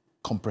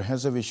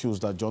comprehensive issues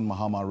that John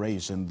Mahama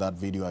raised in that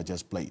video I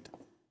just played?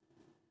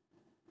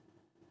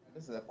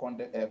 This is a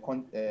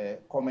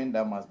comment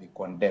that must be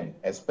condemned,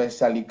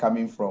 especially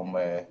coming from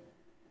a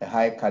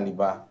high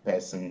caliber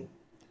person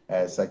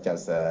such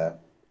as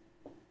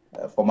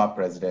former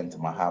President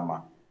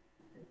Mahama.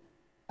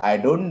 I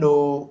don't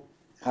know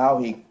how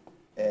he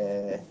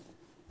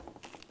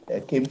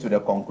came to the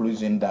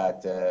conclusion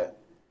that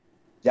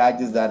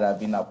judges that have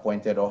been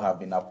appointed or have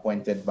been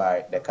appointed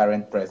by the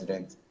current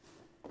president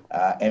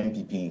are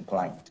MPP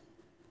inclined.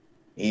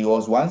 He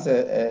was once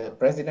a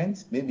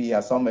president. Maybe he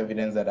has some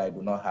evidence that I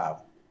do not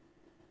have.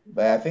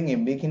 But I think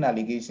in making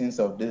allegations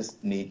of this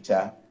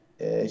nature,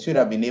 he should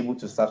have been able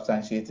to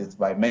substantiate it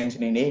by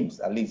mentioning names,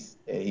 at least.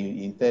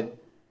 He said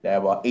there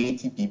are about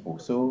 80 people.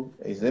 So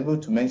he's able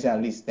to mention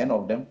at least 10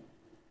 of them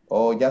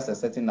or just a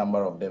certain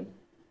number of them.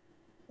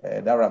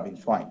 That would have been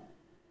fine.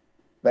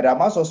 But I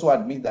must also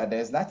admit that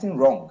there's nothing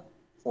wrong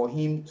for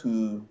him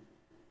to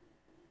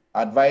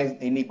advise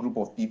any group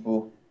of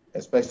people,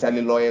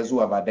 especially lawyers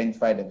who have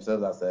identified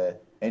themselves as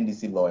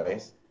NDC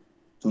lawyers,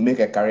 to make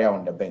a career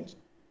on the bench.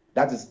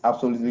 That is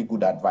absolutely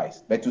good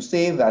advice. But to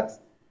say that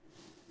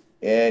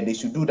they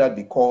should do that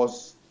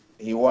because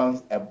he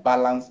wants a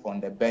balance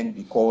on the bench,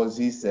 because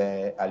his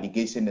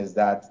allegation is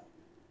that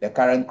the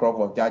current crop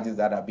of judges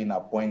that have been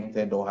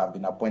appointed or have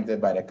been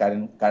appointed by the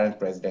current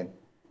president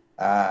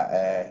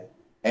are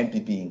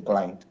MPP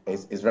inclined,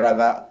 is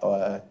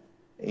rather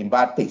in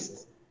bad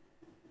taste.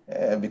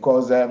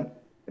 Because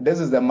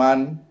this is the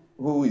man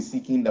who is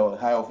seeking the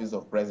high office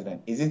of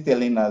president. Is he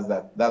telling us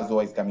that that's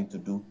what he's coming to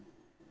do?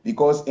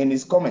 Because in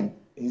his comment,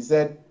 he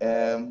said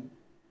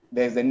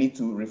there's a need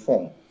to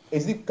reform.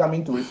 Is he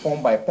coming to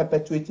reform by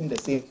perpetuating the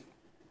same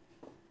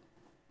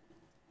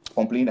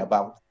complaint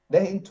about?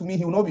 Then to me,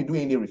 he will not be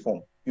doing any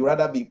reform. He will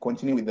rather be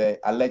continuing with the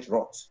alleged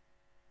rot.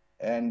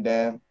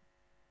 And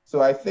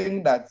so I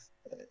think that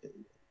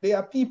there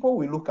are people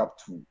we look up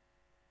to.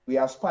 We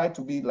aspire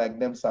to be like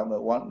them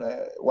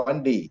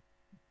one day.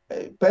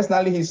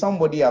 Personally, he's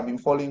somebody I've been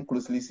following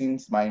closely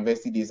since my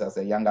university days as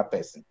a younger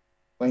person,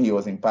 when he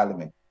was in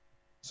parliament.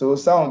 So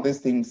some of these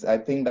things, I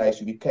think that I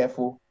should be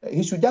careful.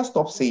 He should just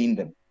stop saying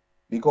them,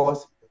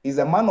 because he's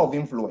a man of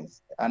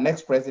influence, an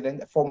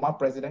ex-president, a former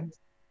president,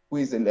 who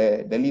is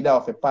the leader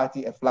of a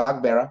party, a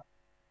flag bearer.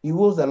 He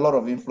holds a lot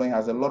of influence,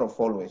 has a lot of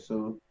followers,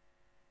 so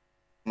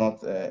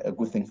not a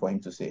good thing for him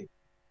to say.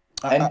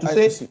 And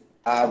to say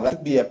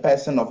that be a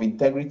person of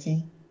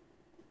integrity,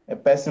 a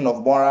person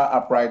of moral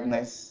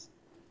uprightness,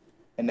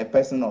 and a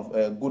person of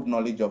good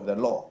knowledge of the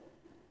law.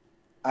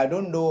 I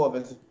don't know of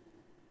a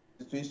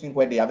situation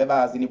where they have ever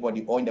asked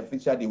anybody, or in the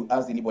future they will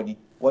ask anybody,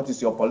 what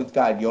is your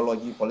political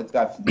ideology,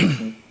 political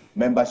affiliation,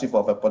 membership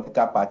of a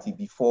political party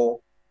before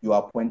you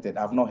are appointed.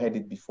 I've not heard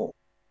it before.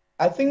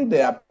 I think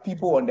there are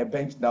people on the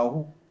bench now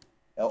who,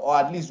 or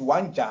at least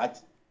one judge,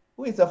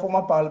 who is a former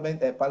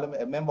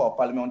a member of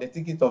parliament on the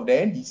ticket of the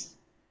NDC.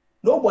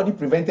 Nobody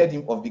prevented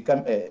him of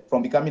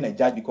from becoming a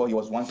judge because he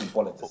was once in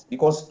politics,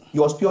 because he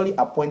was purely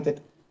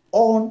appointed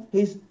on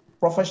his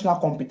professional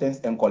competence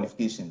and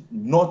qualification,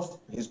 not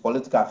his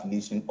political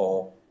affiliation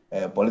or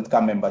political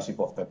membership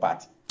of a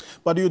party.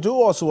 But you do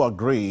also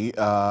agree,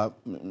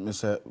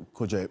 Mr.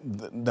 Kuje,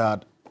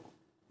 that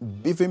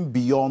even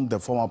beyond the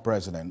former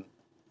president,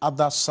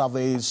 other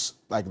surveys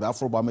like the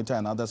Afrobarometer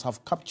and others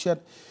have captured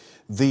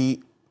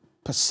the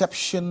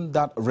perception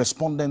that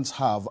respondents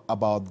have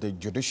about the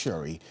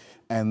judiciary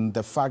and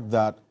the fact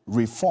that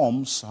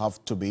reforms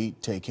have to be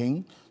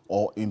taken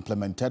or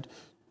implemented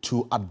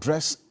to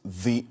address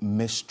the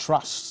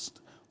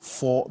mistrust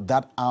for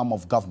that arm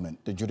of government,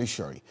 the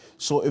judiciary.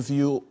 So if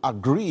you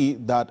agree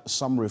that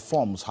some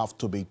reforms have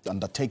to be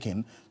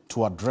undertaken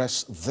to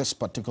address this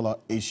particular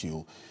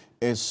issue,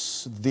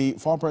 is the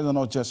former president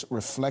not just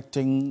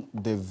reflecting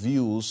the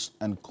views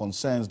and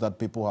concerns that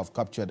people have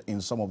captured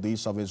in some of these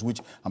surveys, which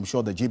I'm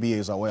sure the GBA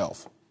is aware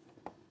of?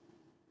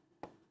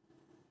 I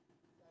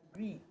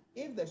agree.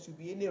 If there should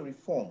be any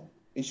reform,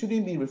 it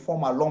shouldn't be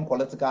reform along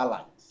political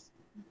lines.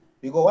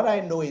 Because what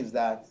I know is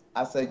that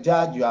as a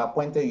judge, you are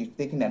appointed, you're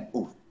taking an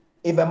oath.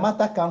 If a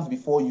matter comes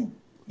before you,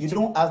 you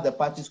don't ask the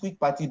parties, which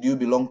party do you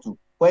belong to?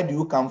 Where do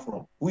you come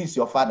from? Who is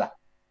your father?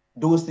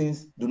 Those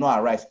things do not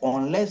arise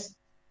unless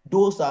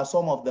those are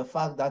some of the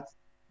facts that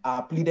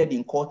are pleaded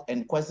in court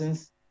and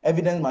questions,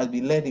 evidence must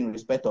be led in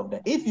respect of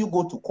them. If you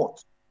go to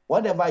court,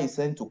 whatever is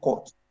sent to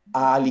court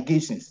are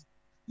allegations.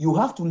 You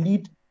have to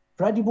lead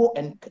credible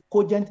and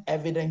cogent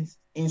evidence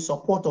in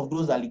support of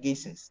those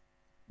allegations.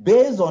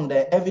 Based on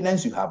the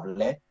evidence you have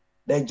led,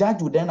 the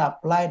judge will then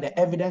apply the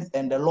evidence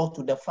and the law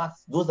to the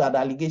facts. Those are the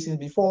allegations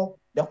before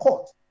the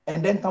court,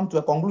 and then come to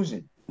a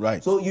conclusion.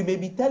 Right. So you may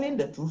be telling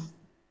the truth,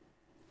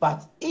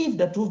 but if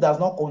the truth does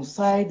not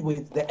coincide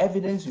with the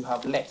evidence you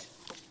have led,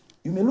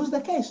 you may lose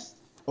the case.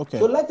 Okay.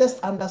 So let us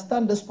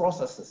understand these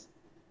processes.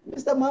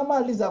 Mr.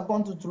 Mahama at least have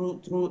gone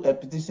through a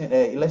petition,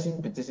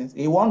 election petitions.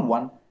 He won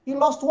one, he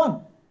lost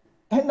one.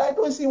 And I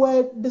don't see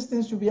why this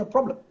thing should be a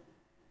problem.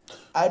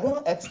 I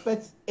don't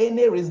expect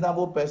any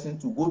reasonable person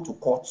to go to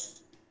court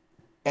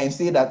and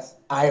say that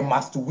I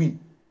must win.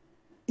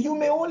 You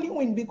may only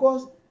win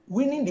because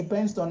winning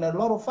depends on a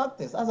lot of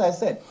factors. As I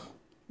said,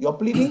 your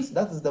pleadings,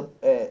 that is the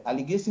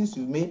allegations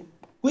you've made,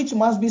 which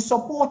must be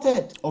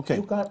supported.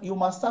 Okay. You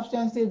must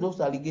substantiate those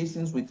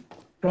allegations with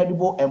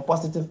credible and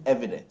positive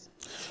evidence.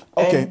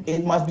 Okay. And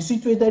it must be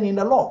situated in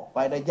the law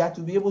by the judge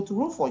to be able to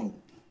rule for you.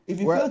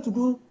 If you fail to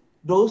do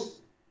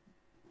those,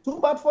 too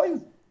bad for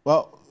you.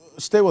 Well,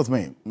 stay with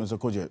me, Mr.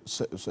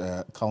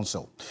 Koje,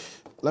 Counsel.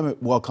 Let me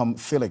welcome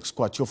Felix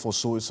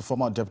Kwatiofosu, who is the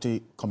former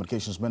Deputy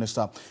Communications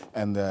Minister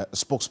and the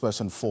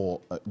spokesperson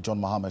for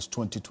John Mahama's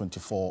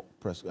 2024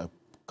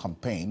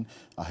 campaign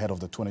ahead of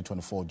the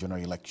 2024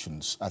 general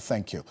elections. I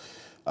thank you,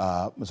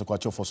 Mr.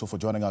 Kwatiofosu, for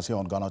joining us here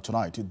on Ghana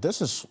Tonight.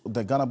 This is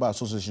the Ghana Bar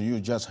Association. You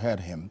just heard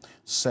him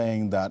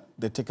saying that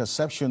they take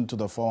exception to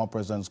the former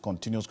president's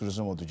continuous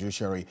criticism of the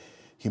judiciary.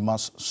 He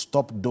must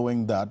stop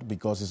doing that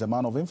because he's a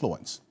man of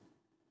influence.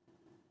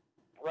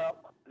 Well,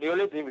 the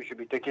only thing we should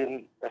be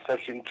taking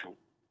exception to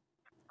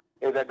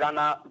is the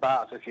Ghana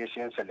Bar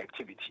Association's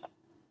selectivity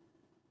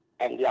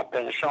and their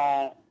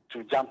penchant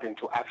to jump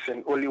into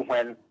action only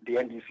when the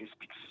NDC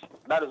speaks.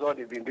 That is what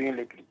they've been doing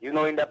lately. You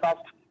know, in the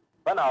past,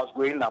 when I was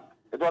growing up,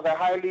 it was a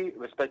highly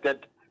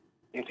respected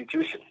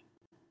institution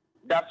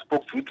that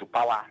spoke true to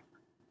power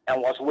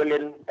and was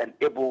willing and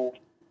able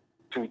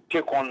to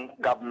take on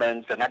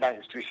governments and other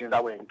institutions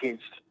that were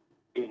engaged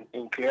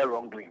in clear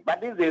wrongdoing.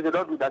 But these days, they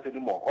don't do that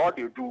anymore. All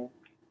they do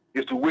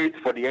is to wait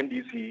for the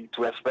NDC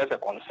to express a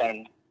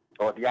concern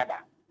or the other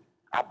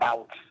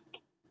about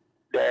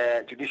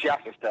the judicial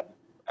system,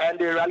 and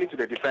they rally to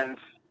the defense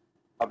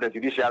of the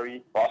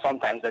judiciary or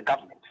sometimes the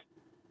government.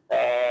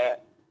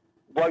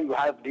 What you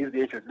have these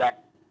days is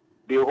that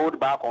they hold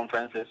bar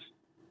conferences,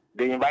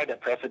 they invite the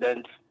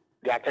president,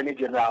 the attorney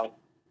general,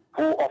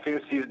 who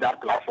often sees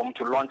that platform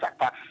to launch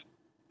attacks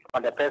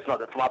on the person of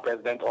the former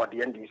president or the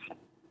NDC.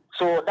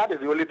 So that is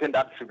the only thing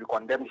that should be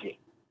condemned here.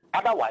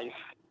 Otherwise,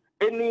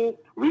 any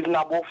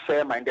reasonable,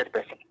 fair-minded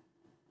person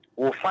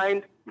will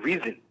find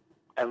reason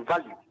and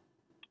value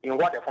in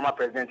what the former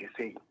president is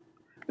saying.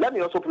 Let me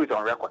also put it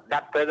on record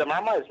that President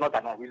Mahama is not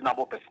an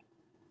unreasonable person.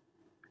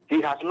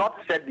 He has not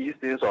said these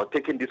things or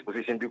taken this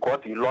position because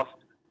he lost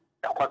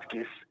the court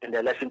case in the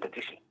election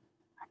petition.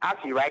 As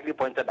he rightly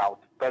pointed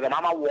out, President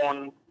Mahama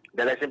won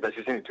the election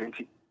petition in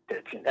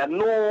 2013, and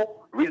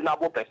no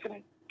reasonable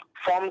person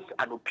forms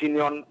an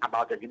opinion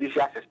about the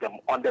judicial system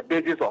on the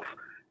basis of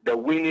the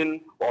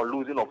winning or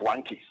losing of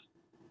one case.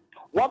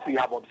 What we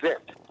have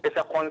observed is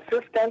a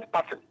consistent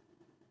pattern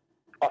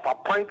of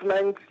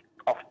appointments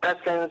of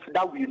persons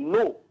that we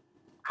know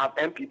have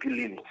MPP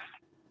leanings.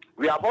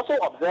 We have also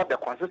observed a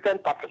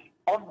consistent pattern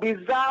of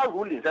bizarre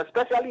rulings,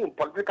 especially in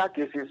political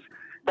cases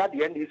that the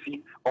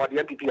NDC or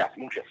the MPP has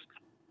interest.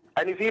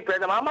 And you see,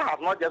 President Mahama has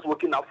not just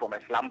woken up from a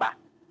slumber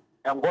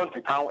and gone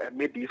to town and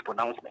made these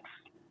pronouncements.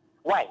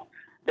 Why?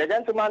 The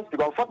gentleman,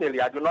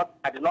 unfortunately, I did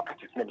not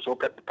catch his name, so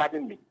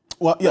pardon me.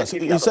 Well, yes,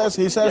 he says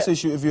yes.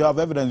 If you have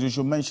evidence, you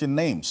should mention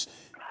names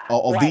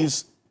of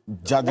these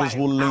judges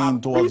who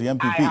lean towards the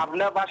MPP. I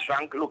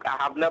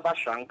have never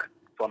shrunk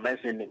from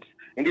mentioning names.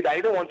 Indeed, I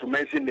didn't want to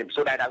mention names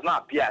so that it does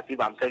not appear as if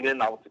I'm singling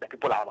out the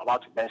people I'm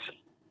about to mention.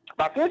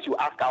 But since you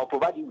ask, I'll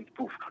provide you with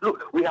proof.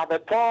 Look, we have a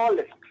tall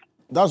list.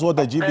 That's what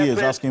the GB is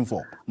asking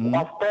for.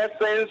 Of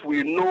persons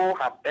we know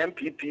have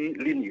MPP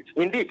lineage.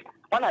 Indeed,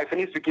 when I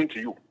finish speaking to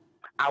you,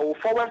 I will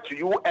forward to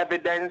you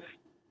evidence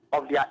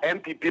of their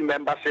MPP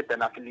membership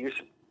and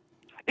affiliation.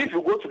 If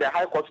you go to the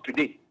High Court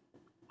today,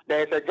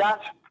 there is a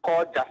judge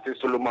called Justice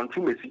Solomon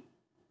Tumesi.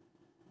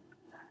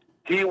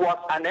 He was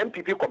an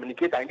MPP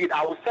communicator. Indeed,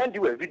 I will send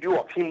you a video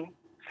of him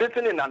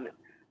sitting in an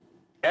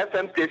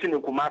FM station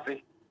in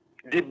Kumasi,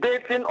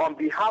 debating on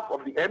behalf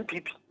of the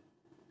MPP.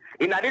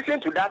 In addition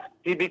to that,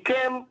 he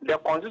became the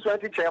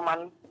constituency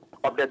chairman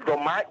of the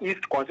Doma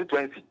East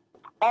constituency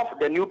of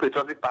the New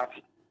Patriotic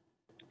Party.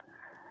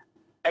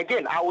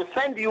 Again, I will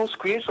send you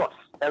screenshots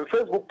and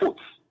Facebook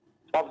posts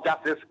of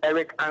Justice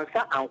Eric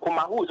Ansa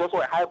Ankuma, who is also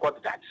a High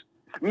Court judge,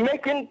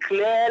 making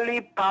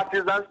clearly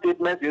partisan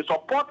statements in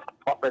support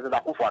of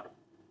President Akufo-Addo.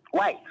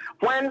 Why?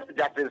 When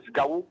Justice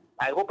Gawu,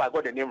 I hope I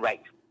got the name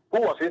right,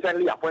 who was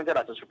recently appointed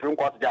as a Supreme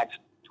Court judge,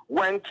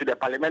 went to the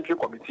Parliamentary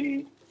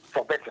Committee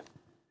for vetting,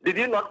 did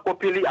he not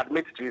openly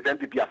admit to his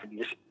MPP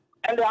affiliation?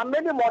 And there are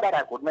many more that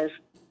I could mention.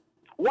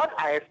 What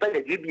I expect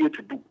the GBA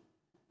to do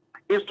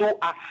is to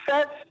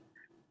assess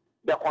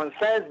the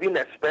concerns being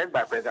expressed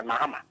by President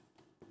Mahama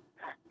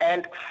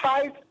and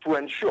fight to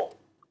ensure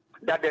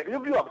that the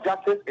review of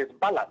justice is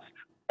balanced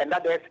and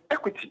that there is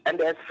equity and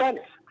there is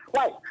fairness.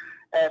 Why?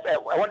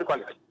 What do you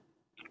call it?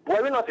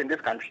 Were we not in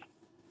this country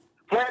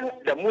when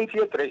the Muntie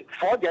 3,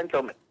 4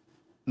 gentlemen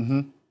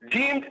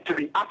deemed to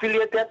be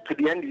affiliated to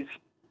the NDC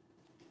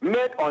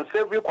made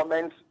unsavory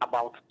comments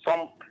about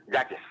some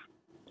judges?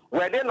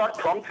 Were they not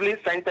promptly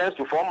sentenced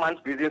to 4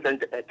 months prison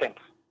terms?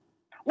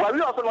 Were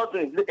we also not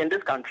in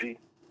this country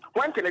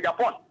when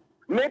Japan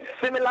made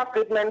similar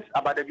statements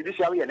about the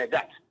judiciary and a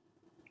judge?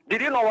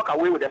 Did you not walk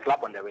away with a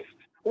slap on the wrist?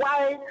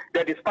 Why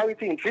the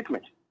disparity in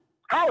treatment?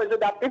 How is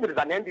it that if it is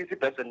an NDC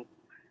person,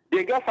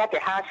 they get such a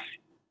harsh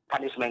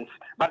punishment,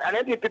 but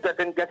an NDP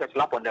person gets a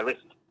slap on the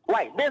wrist?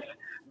 Why? This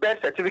birth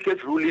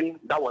certificate ruling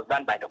that was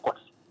done by the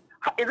courts.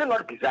 Is it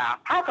not bizarre?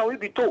 How can we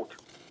be told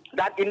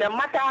that in a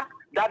matter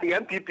that the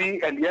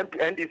MPP and the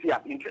NDC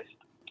have interest,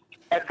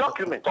 a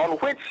document on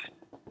which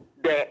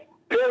the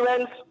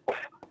parents of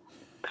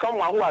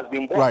someone who has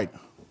been born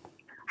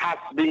has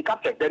been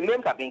captured, the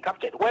names have been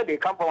captured, where they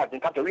come from has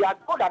been captured, we are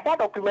told that that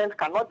document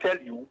cannot tell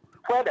you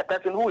where the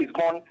person who is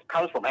born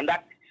comes from, and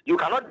that you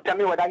cannot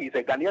determine whether he's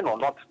a Ghanaian or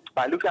not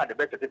by looking at the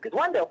birth certificate.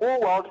 When the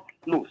whole world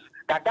knows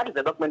that that is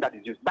the document that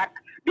is used, but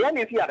the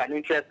NDC had an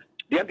interest,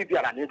 the MPP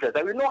had an interest,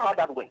 and we know how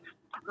that went.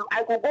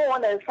 I could go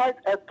on and cite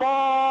a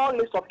tall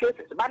list of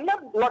cases, but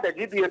not the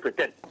GBA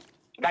pretend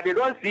that they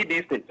don't see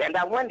these things, and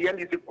that when the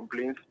NDC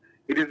complains,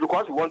 it is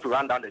because we want to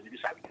run down the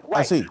judiciary. Why?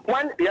 I see.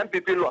 When the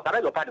MPP lost,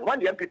 when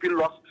the MPP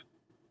lost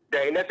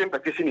the election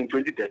petition in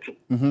 2013,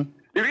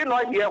 did we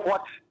not hear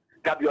what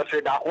Gabriel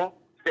Sredahon,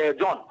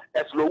 John,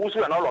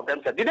 Eslowusu, and all of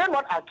them said? Did they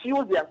not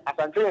accuse the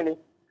Asantini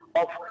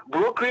of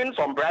brokering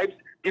some bribes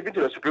given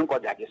to the Supreme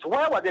Court judges?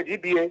 Where was the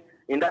GBA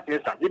in that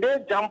instance? Did they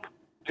jump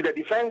to the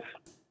defense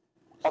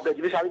of the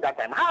judiciary that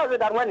time? How is it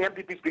that when the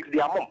MPP speaks, they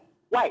are mum?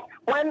 Why?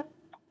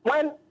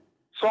 When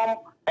some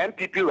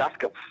MPP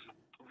rascals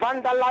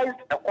vandalized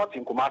a court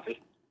in Kumasi,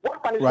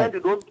 what punishment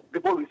did those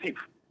people receive?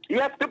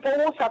 Yes, people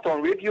who sat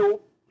on radio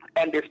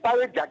and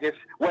disparaged judges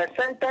were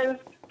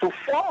sentenced to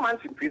 4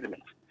 months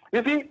imprisonment.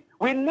 You see,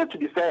 we need to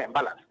be fair and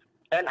balanced.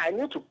 And I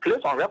need to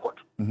place on record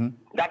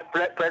that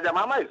President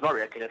Mahama is not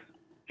reckless.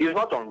 He is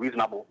not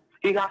unreasonable.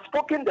 He has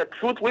spoken the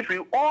truth, which we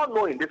all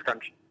know in this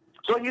country.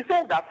 So he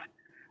said that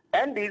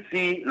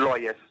NDC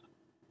lawyers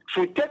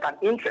should take an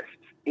interest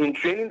in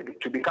training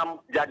to become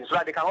judges so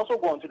that they can also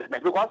go on to the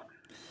bench. Because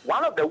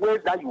one of the ways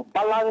that you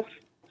balance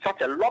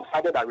such a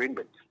lopsided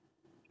arrangement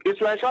is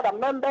to ensure that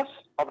members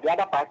of the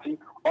other party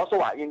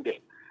also are in there.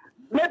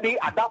 Maybe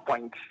at that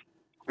point,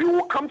 we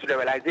will come to the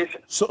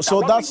realization.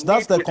 So that's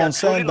the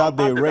concern that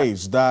they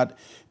raised, that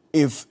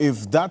if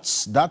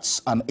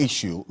that's an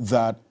issue,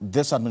 that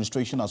this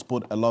administration has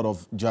put a lot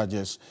of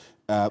judges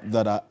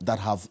that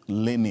have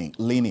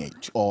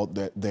lineage or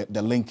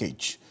the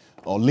linkage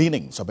or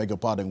leanings, I beg your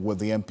pardon, with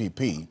the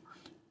MPP,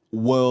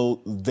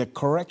 will the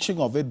correction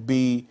of it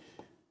be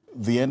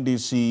the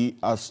NDC,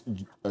 as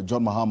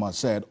John Mahama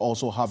said,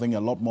 also having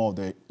a lot more of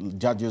the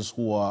judges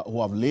who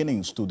have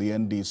leanings to the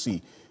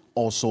NDC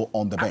also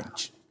on the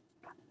bench?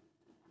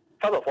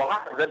 First of all,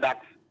 how is it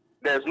that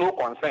there's no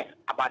concern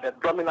about the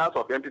dominance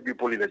of MPP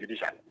people in the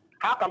judiciary?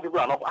 How come the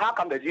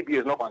GBA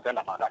is not concerned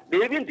about that?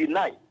 They even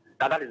deny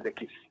that is the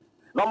case.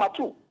 Number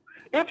two,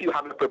 if you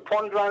have a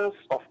preponderance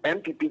of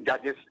MPP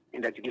judges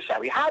in the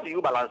judiciary, how do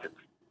you balance it?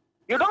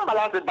 You don't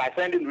balance it by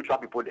sending neutral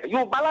people there.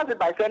 You balance it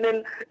by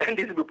sending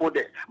NDC people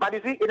there. But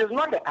you see, it is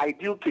not the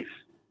ideal case.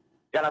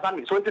 You understand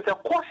me? So it is a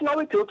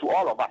cautionary tale to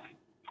all of us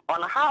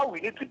on how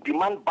we need to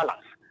demand balance.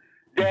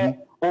 The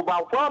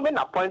overwhelming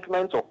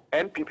appointments of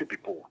MPP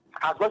people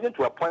has gotten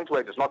to a point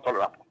where it is not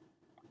tolerable.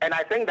 And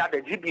I think that the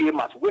GBA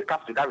must wake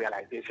up to that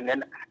realization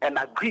and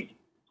agree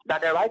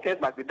that the right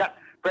things must be done.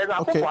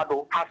 President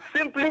Akufo-Addo has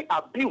simply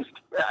abused,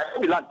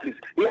 he has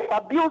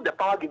abused the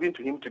power given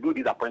to him to do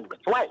these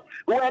appointments. Why?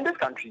 We were in this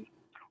country.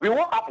 We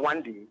woke up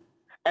one day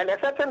and a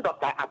certain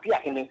Dr.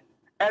 Apiahine,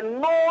 a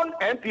known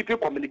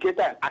MPP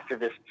communicator and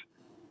activist,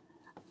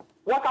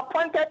 was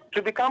appointed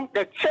to become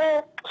the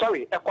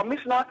a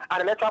commissioner at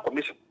the Electoral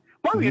Commission.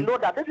 When we know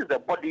that this is a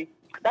body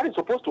that is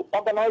supposed to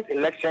organize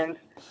elections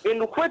in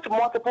which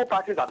multiple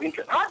parties have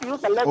interest. How do you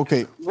select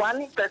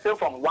one person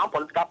from one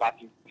political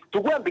party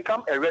to go and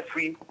become a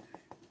referee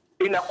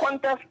in a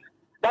contest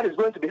that is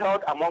going to be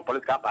held among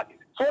political parties?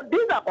 So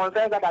these are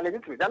concerns that are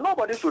legitimate, and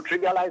nobody should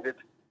trivialize it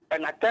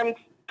and attempt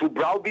to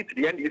browbeat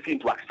the NDC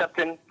into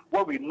accepting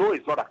what we know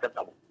is not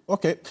acceptable.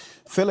 Okay.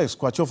 Felix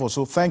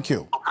Kwachofoso, thank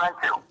you. Thank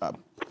you.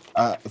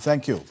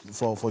 Thank you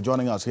for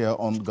joining us here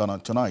on Ghana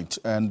Tonight.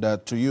 And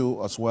to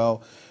you as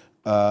well,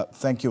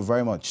 thank you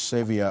very much.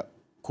 Xavier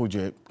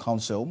Kuje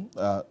Council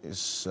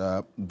is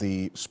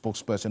the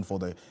spokesperson for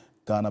the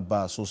Ghana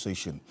Bar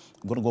Association.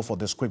 I'm going to go for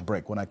this quick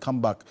break. When I come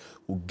back,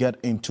 we'll get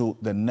into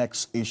the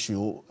next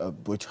issue,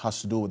 which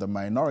has to do with the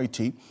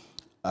minority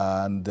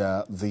and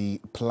the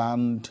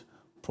planned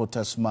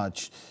protest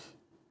march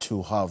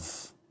to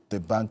have the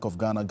Bank of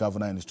Ghana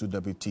governor and his 2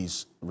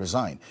 deputies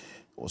resign.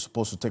 It was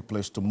supposed to take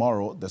place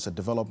tomorrow. There's a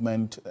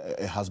development.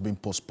 It has been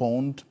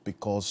postponed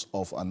because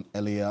of an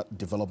earlier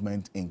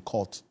development in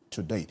court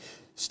today.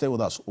 Stay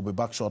with us. We'll be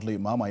back shortly.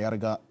 Mahama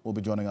Yariga will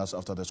be joining us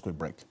after this quick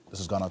break.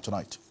 This is Ghana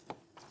Tonight.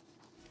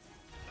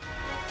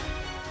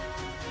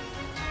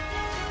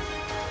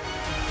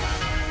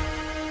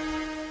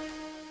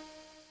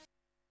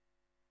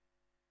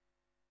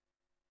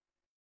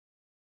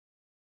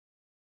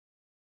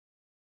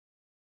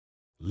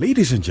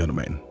 Ladies and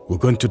gentlemen, we're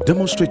going to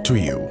demonstrate to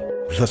you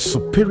the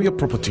superior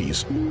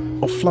properties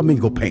of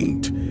Flamingo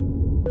paint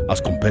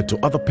as compared to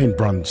other paint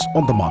brands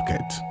on the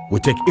market. We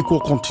take equal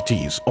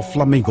quantities of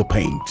Flamingo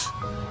paint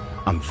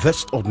and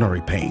this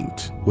ordinary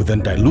paint. We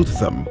then dilute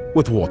them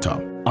with water.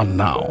 And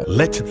now,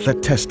 let the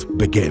test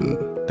begin.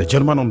 The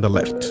gentleman on the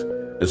left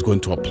is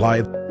going to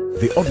apply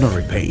the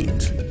ordinary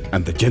paint,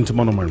 and the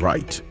gentleman on my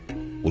right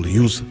will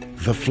use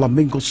the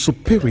Flamingo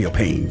superior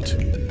paint.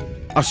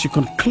 As you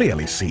can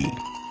clearly see,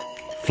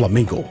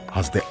 Flamingo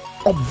has the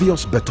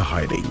obvious better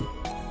hiding.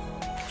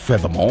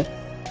 Furthermore,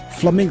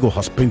 Flamingo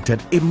has painted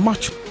a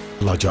much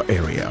larger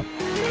area.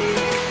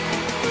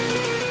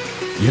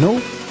 You know,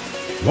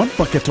 1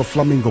 bucket of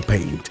Flamingo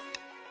paint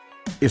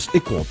is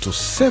equal to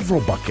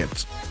several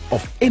buckets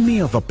of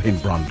any other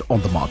paint brand on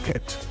the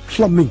market.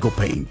 Flamingo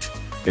paint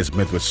is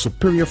made with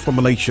superior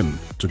formulation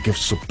to give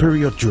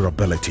superior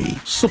durability,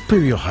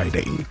 superior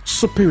hiding,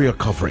 superior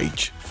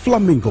coverage.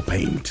 Flamingo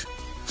paint,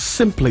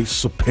 simply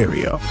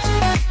superior.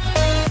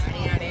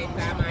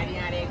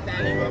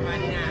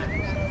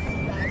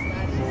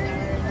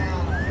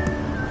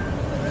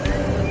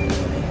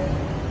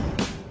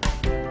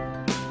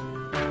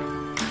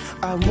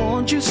 I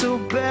want you so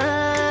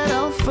bad,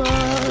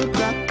 Alfred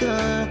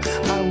Ocansey.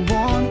 I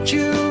want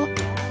you.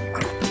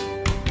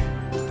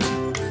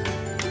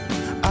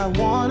 I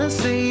wanna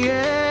say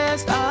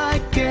yes, I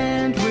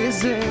can't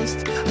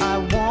resist. I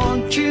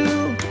want you.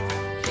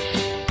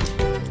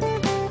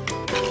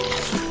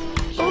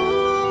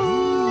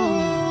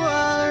 Ooh,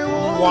 I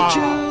want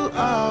you,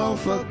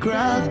 Alfred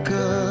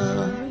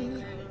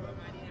Ocansey.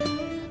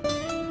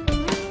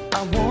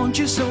 I want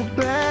you so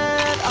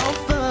bad,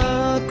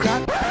 Alfred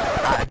Ocansey.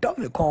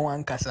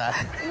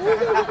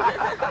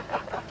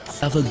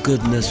 Of a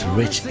goodness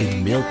rich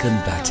in milk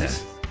and butter,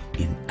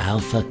 in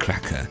Alpha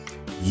Cracker,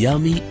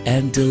 yummy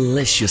and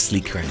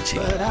deliciously crunchy.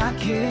 But I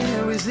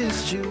can't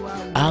resist you.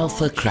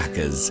 Alpha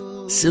Crackers,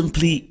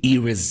 simply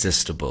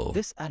irresistible.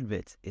 This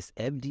advert is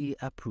FDA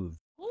approved.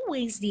 Who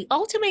wins the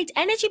Ultimate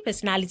Energy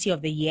Personality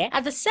of the Year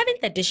at the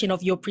 7th edition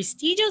of your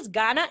prestigious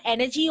Ghana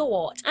Energy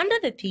Awards? Under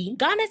the theme,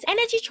 Ghana's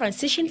Energy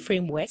Transition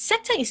Framework,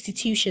 Sector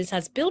Institutions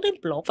as Building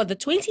Block for the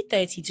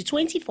 2030 to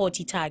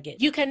 2040 target.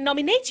 You can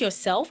nominate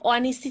yourself or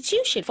an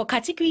institution for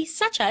categories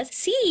such as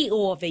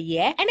CEO of the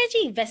Year,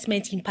 Energy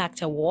Investment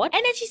Impact Award,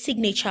 Energy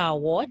Signature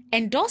Award,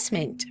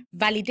 Endorsement,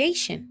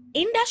 Validation,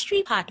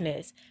 Industry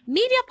Partners,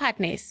 Media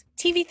Partners,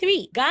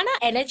 TV3, Ghana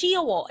Energy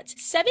Awards,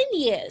 7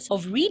 years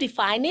of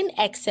redefining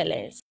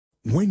excellence.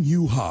 When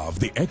you have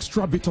the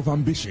extra bit of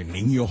ambition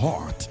in your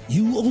heart,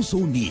 you also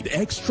need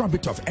extra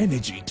bit of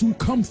energy to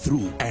come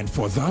through. And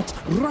for that,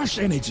 Rush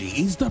Energy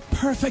is the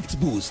perfect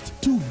boost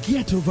to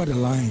get over the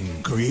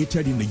line.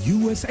 Created in the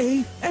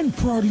USA and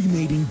proudly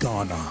made in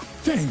Ghana.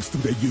 Thanks to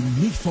the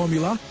unique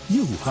formula,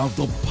 you have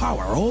the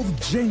power of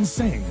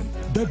ginseng,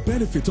 the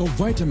benefit of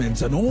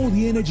vitamins and all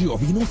the energy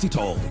of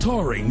inositol,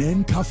 taurine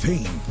and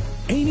caffeine.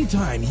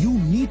 Anytime you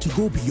need to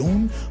go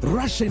beyond,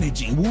 Rush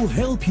Energy will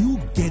help you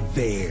get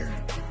there.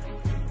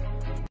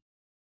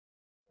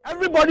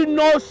 Everybody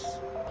knows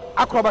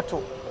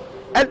Acrobato.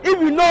 And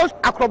if you know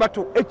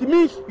Acrobato, it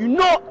means you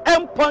know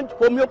M-Punch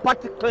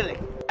Homeopathic Clinic.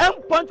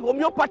 M-Punch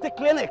Homeopathic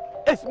Clinic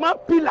is my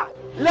pillar.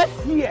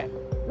 Let's hear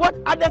what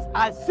others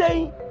are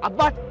saying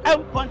about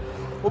M-Punch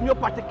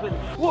Homeopathic Clinic.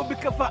 Who will be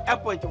careful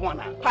M-Punch one?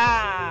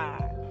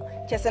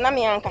 Chesena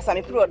me ankasa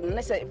me period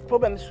no say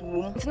problems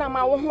wom ntina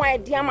ma wo ho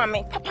idea ma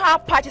me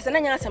papa chesena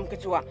nya asem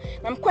ketewa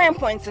na me kwan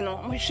point no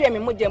mo hwe me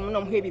modem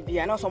no mo hwe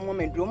bibia na so mo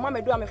medro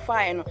me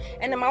fire no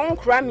ene ma won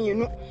kra me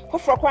enu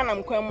kofro kwa na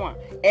mkwan mu a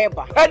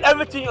eba and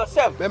everything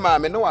yourself me ma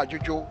me no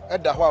adwodwo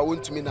eda ho a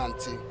wontumi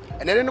nante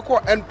ene ne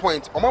ko end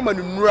point o mama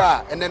no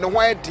nura ene ne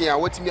ho idea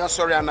watimi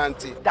asori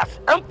anante. That's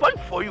end point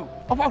for you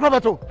of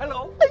Acrobato.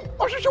 Hello hey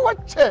ohwehwe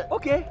what che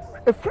okay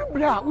a free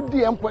bra wo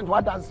di end point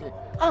what dance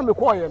am me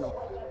call you no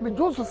me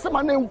Johnson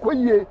sema na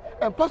enkoyie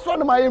and person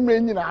na my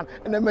emre nyina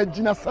na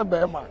magina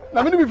sabema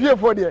na me be fear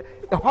for there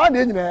the one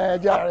dey nyina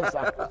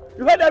jaresa.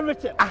 You heard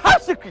everything. I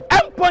have secret.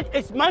 M-Punch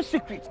is my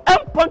secret.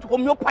 M-Punch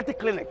Homeopathic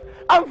Clinic.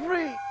 I'm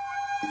free.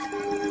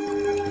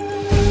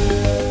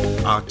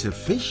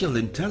 Artificial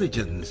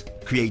intelligence,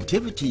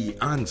 creativity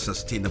and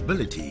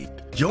sustainability.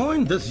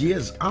 Join this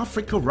year's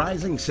Africa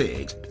Rising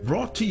 6,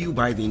 brought to you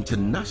by the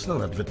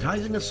International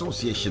Advertising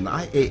Association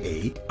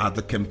IAA at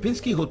the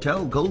Kempinski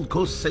Hotel, Gold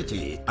Coast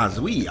City, as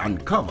we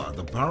uncover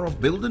the power of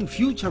building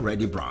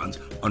future-ready brands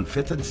on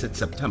 5th and 6th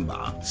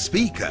September.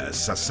 Speakers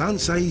Sasan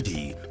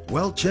Saidi,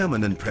 World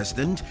Chairman and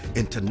President,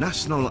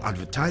 International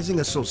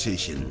Advertising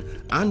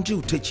Association,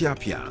 Andrew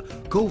Techiapia,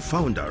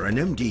 co-founder and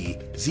MD,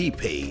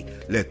 ZPay,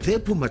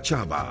 Letepu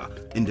Machaba,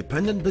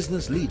 independent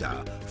business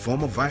leader,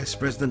 former Vice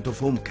President of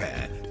Home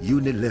Care,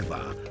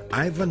 Unilever,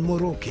 Ivan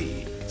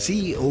Moroki,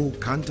 CEO,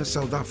 Kanta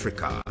South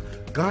Africa,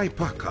 Guy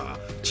Parker,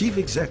 Chief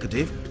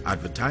Executive,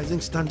 Advertising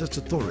Standards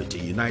Authority,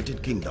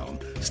 United Kingdom,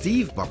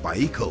 Steve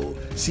Papaiko,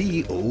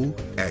 CEO,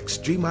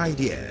 Extreme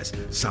Ideas,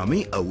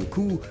 Sami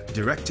Awuku,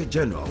 Director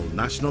General,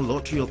 National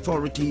Lottery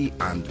Authority,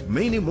 and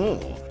many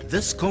more.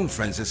 This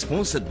conference is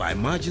sponsored by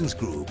Margins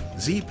Group,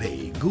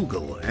 ZPay,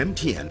 Google,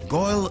 MTN,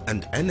 GOIL,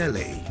 and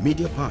NLA.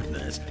 Media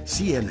partners,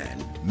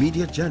 CNN,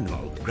 Media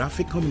General,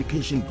 Graphic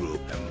Communication Group.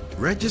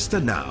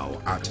 Register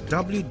now at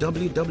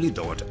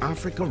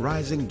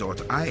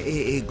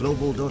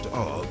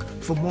www.africarising.iaaglobal.org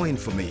for more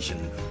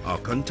information or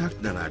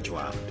contact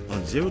Nanajwa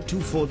on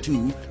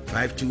 0242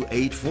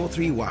 528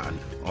 431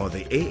 or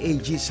the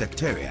AAG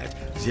Secretariat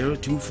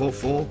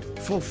 0244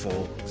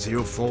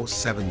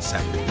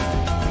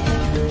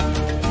 440477.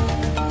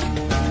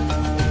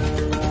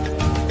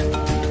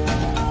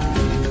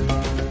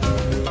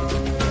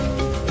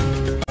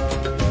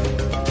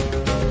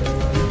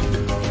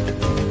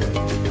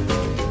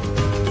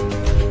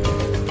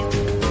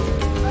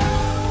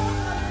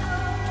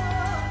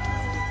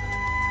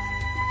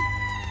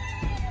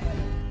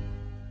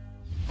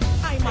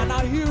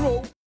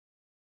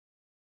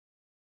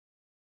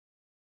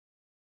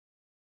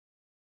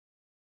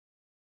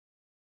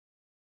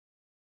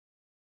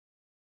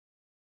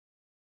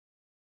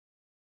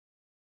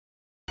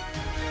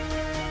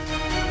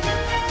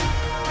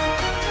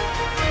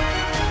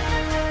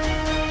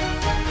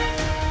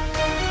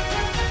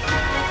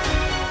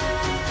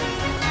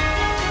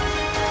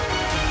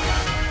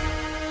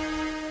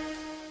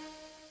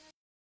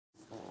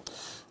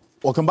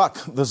 Welcome back.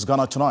 This is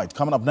Ghana Tonight.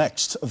 Coming up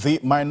next, the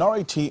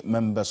minority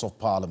members of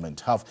parliament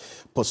have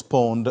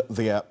postponed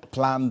their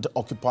planned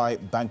Occupy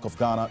Bank of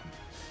Ghana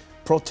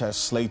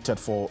protest slated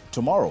for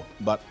tomorrow,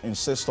 but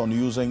insist on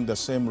using the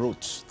same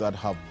routes that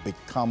have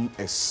become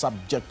a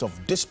subject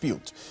of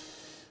dispute.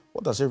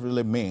 What does it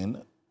really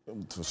mean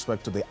with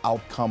respect to the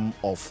outcome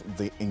of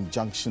the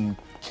injunction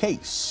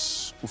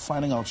case? We're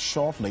finding out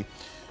shortly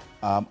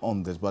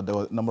on this, but there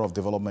were a number of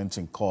developments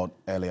in court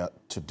earlier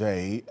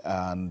today,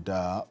 and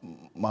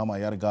Mahama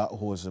Yarga,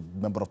 who is a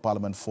member of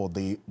parliament for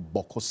the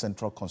Boko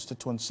Central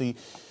constituency,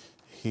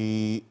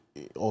 he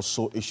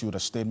also issued a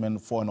statement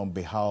for and on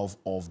behalf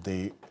of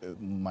the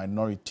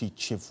minority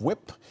chief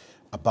whip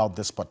about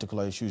this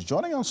particular issue. He's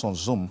joining us on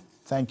Zoom.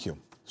 Thank you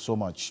so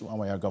much,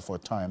 Mahama Yarga, for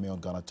your time here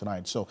on Ghana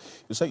Tonight. So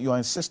you say you are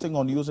insisting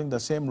on using the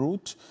same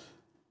route,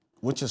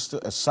 which is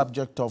a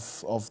subject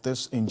of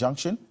this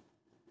injunction?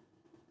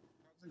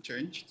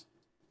 Changed.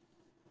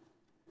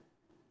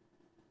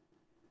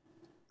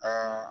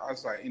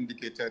 As I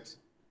indicated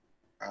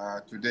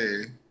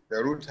today,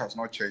 the route has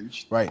not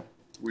changed. Right.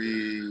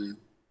 We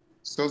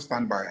still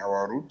stand by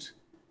our route.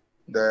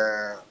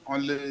 The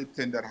only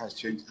thing that has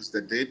changed is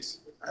the date,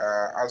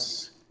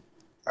 as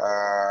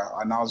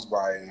announced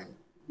by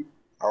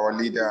our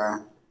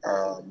leader,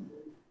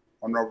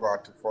 Honorable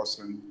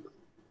Atufosin.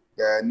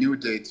 The new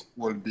date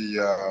will be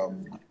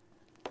the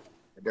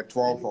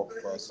 12th of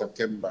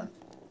September.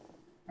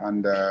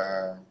 And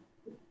the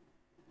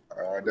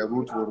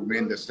route will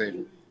remain the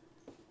same.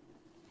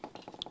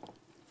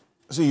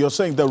 See, you're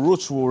saying the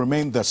routes will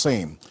remain the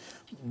same,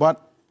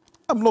 but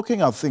I'm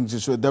looking at things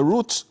this way. The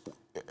route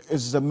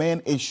is the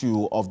main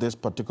issue of this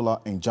particular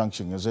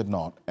injunction, is it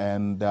not?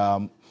 And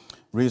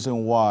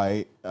reason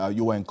why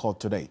you were in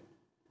court today?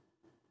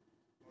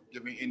 Not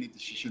giving any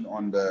decision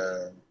on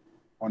the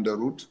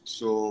route.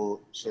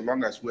 So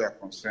long as we are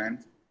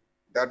concerned,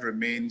 that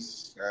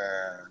remains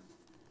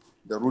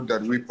the route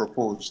that we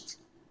proposed,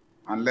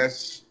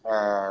 unless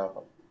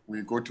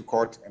we go to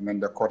court and then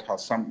the court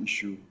has some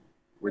issue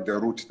with the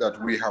route that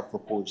we have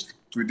proposed.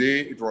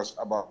 Today, it was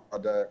about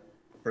the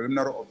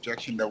preliminary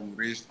objection that we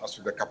raised as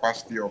to the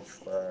capacity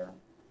of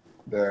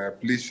the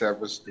police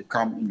service to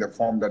come in the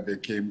form that they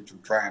came to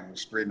try and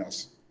restrain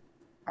us.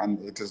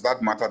 And it is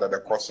that matter that the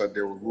court said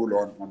they will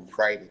rule on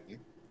Friday.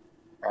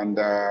 And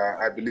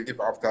I believe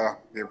after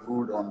they've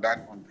ruled on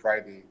that on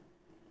Friday,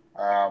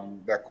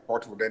 the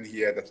court will then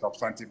hear the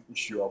substantive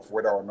issue of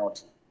whether or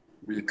not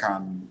we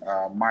can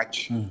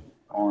march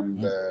on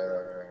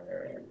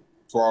the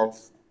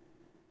 12th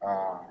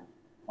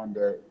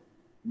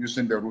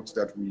using the route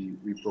that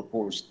we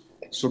proposed.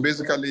 So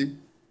basically,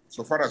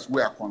 so far as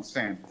we are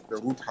concerned, the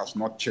route has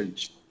not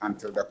changed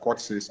until the court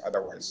says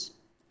otherwise.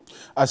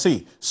 I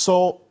see.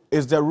 So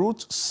is the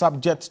route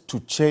subject to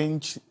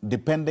change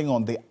depending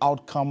on the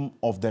outcome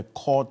of the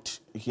court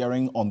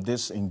hearing on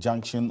this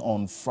injunction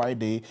on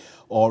Friday,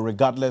 or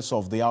regardless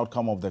of the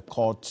outcome of the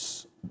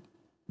court's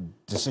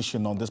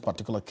decision on this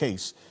particular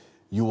case,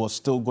 you are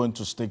still going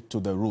to stick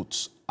to the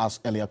routes as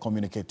earlier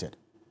communicated?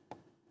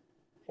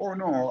 Oh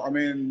no, I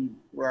mean,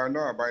 we are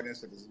law-abiding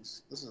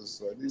citizens.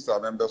 These are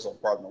members of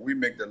parliament. We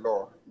make the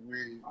law.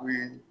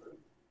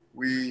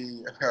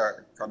 We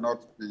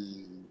cannot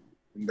be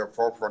in the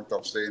forefront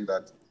of saying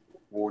that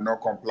we will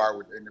not comply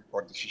with any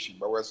court decision.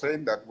 But we're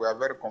saying that we are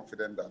very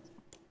confident that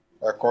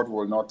a court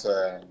will not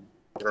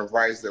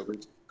revise the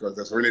route, because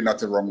there's really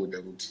nothing wrong with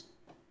the route.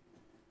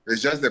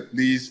 It's just the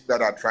police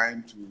that are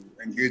trying to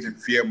engage in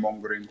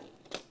fear-mongering,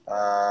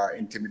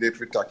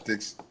 intimidatory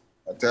tactics,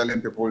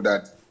 telling people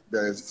that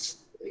there's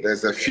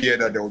a fear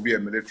that there will be a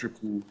military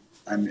coup,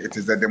 and it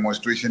is a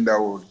demonstration that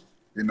would,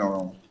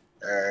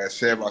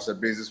 serve as a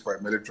basis for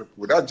a military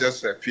coup. That's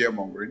just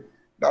fear-mongering.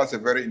 That's a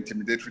very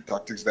intimidatory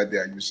tactics that they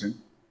are using.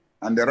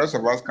 And the rest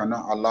of us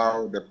cannot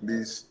allow the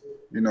police,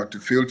 to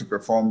fail to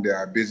perform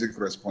their basic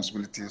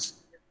responsibilities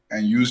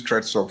and use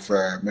threats of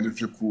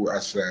military coup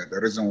as the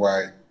reason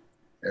why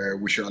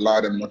we should allow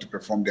them not to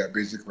perform their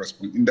basic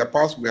responsibilities. In the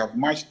past, we have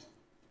marched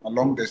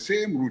along the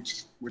same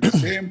routes with the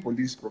same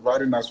police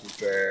providing us with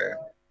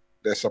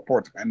their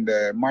support. And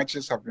the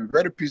marches have been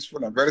very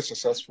peaceful and very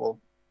successful.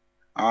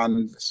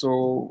 And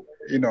so,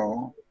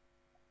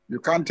 you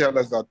can't tell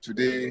us that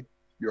today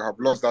you have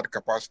lost that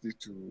capacity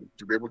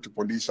to be able to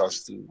police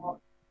us to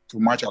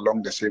march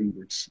along the same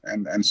routes.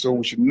 And so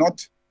we should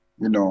not,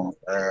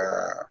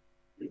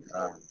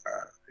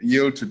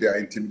 yield to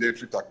their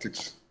intimidatory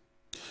tactics.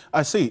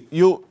 I see.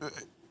 You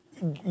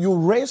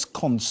raise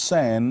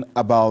concern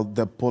about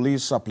the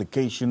police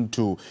application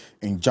to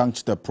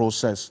injunct the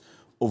process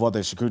over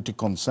the security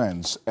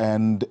concerns,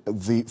 and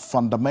the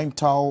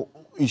fundamental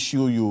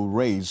issue you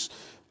raised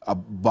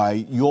by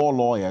your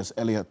lawyers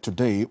earlier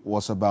today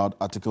was about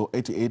Article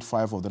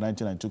 88.5 of the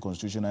 1992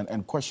 Constitution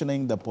and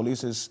questioning the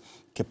police's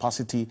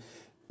capacity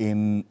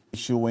in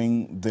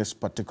issuing this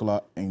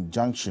particular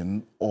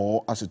injunction,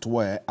 or as it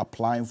were,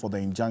 applying for the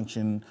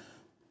injunction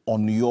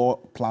on your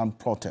planned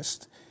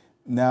protest.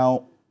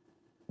 Now,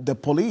 the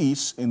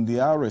police in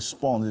their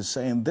response is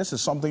saying this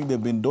is something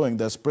they've been doing,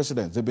 there's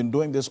precedents, they've been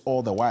doing this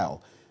all the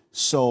while.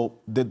 So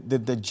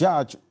did the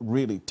judge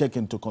really take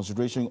into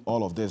consideration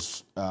all of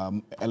this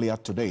earlier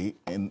today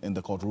in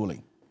the court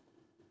ruling?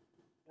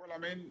 Well, I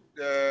mean,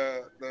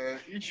 the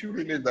issue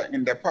really is that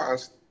in the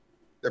past,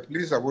 the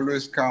police have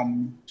always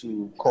come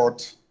to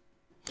court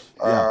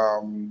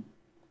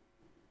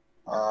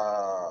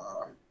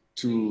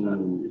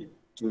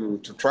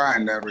to try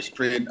and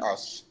restrain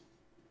us.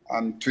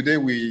 And today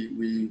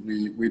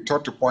we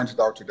thought to point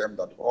it out to them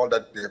that all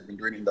that they have been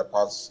doing in the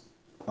past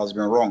has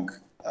been wrong.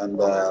 And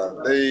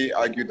they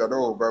argued that,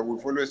 but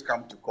we've always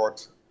come to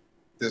court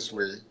this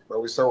way.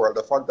 But we said, well,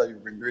 the fact that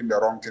you've been doing the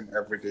wrong thing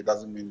every day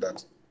doesn't mean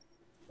that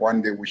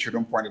one day we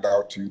shouldn't point it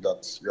out to you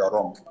that you are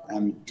wrong.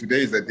 And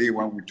today is the day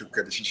when we took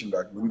a decision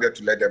that we needed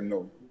to let them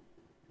know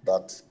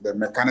that the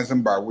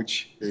mechanism by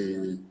which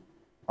they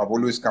have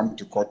always come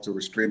to court to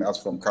restrain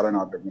us from carrying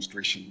out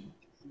demonstration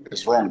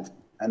is wrong.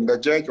 And the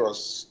judge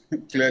was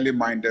clearly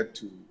minded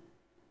to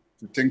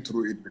think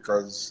through it,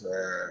 because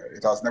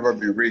it has never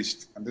been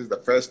raised. And this is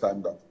the first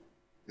time that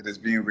it is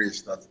being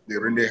raised, that they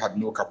really had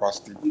no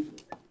capacity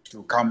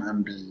to come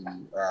and be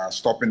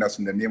stopping us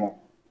in the name of...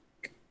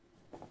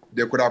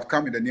 They could have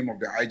come in the name of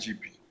the IGP,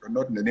 but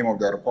not in the name of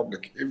the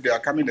Republic. If they are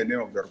coming in the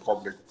name of the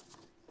Republic,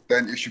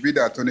 then it should be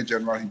the Attorney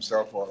General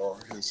himself or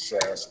his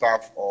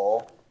staff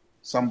or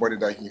somebody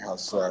that he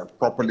has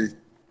properly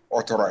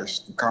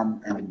authorized to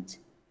come and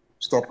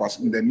stop us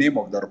in the name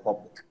of the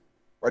Republic.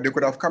 But they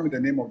could have come in the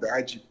name of the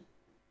IGP.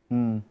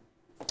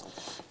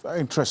 Very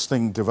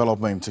interesting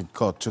development in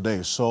court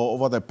today. So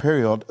over the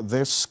period,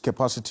 this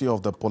capacity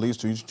of the police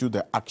to institute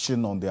the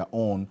action on their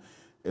own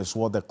is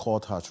what the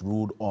court has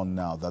ruled on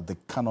now, that they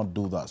cannot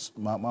do that.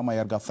 Mama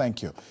Yarga,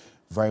 thank you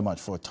very much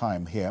for your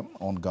time here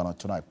on Ghana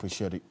Tonight.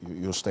 Appreciate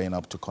you staying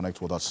up to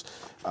connect with us.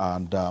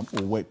 And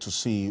we'll wait to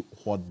see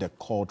what the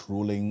court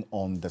ruling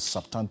on the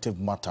substantive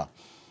matter,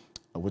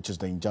 which is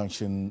the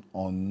injunction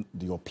on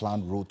your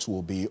planned route,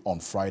 will be on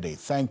Friday.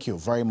 Thank you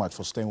very much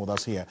for staying with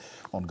us here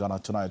on Ghana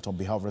Tonight. On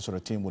behalf of the rest of the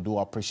team, we do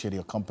appreciate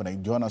your company.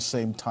 Join us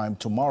same time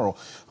tomorrow.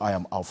 I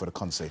am Alfred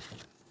Ocansey.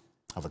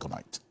 Have a good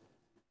night.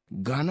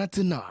 Ghana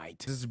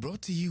Tonight is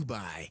brought to you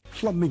by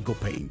Flamingo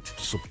Paint.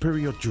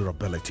 Superior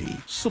durability,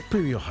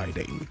 superior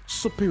hiding,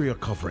 superior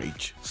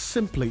coverage,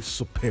 simply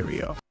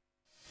superior.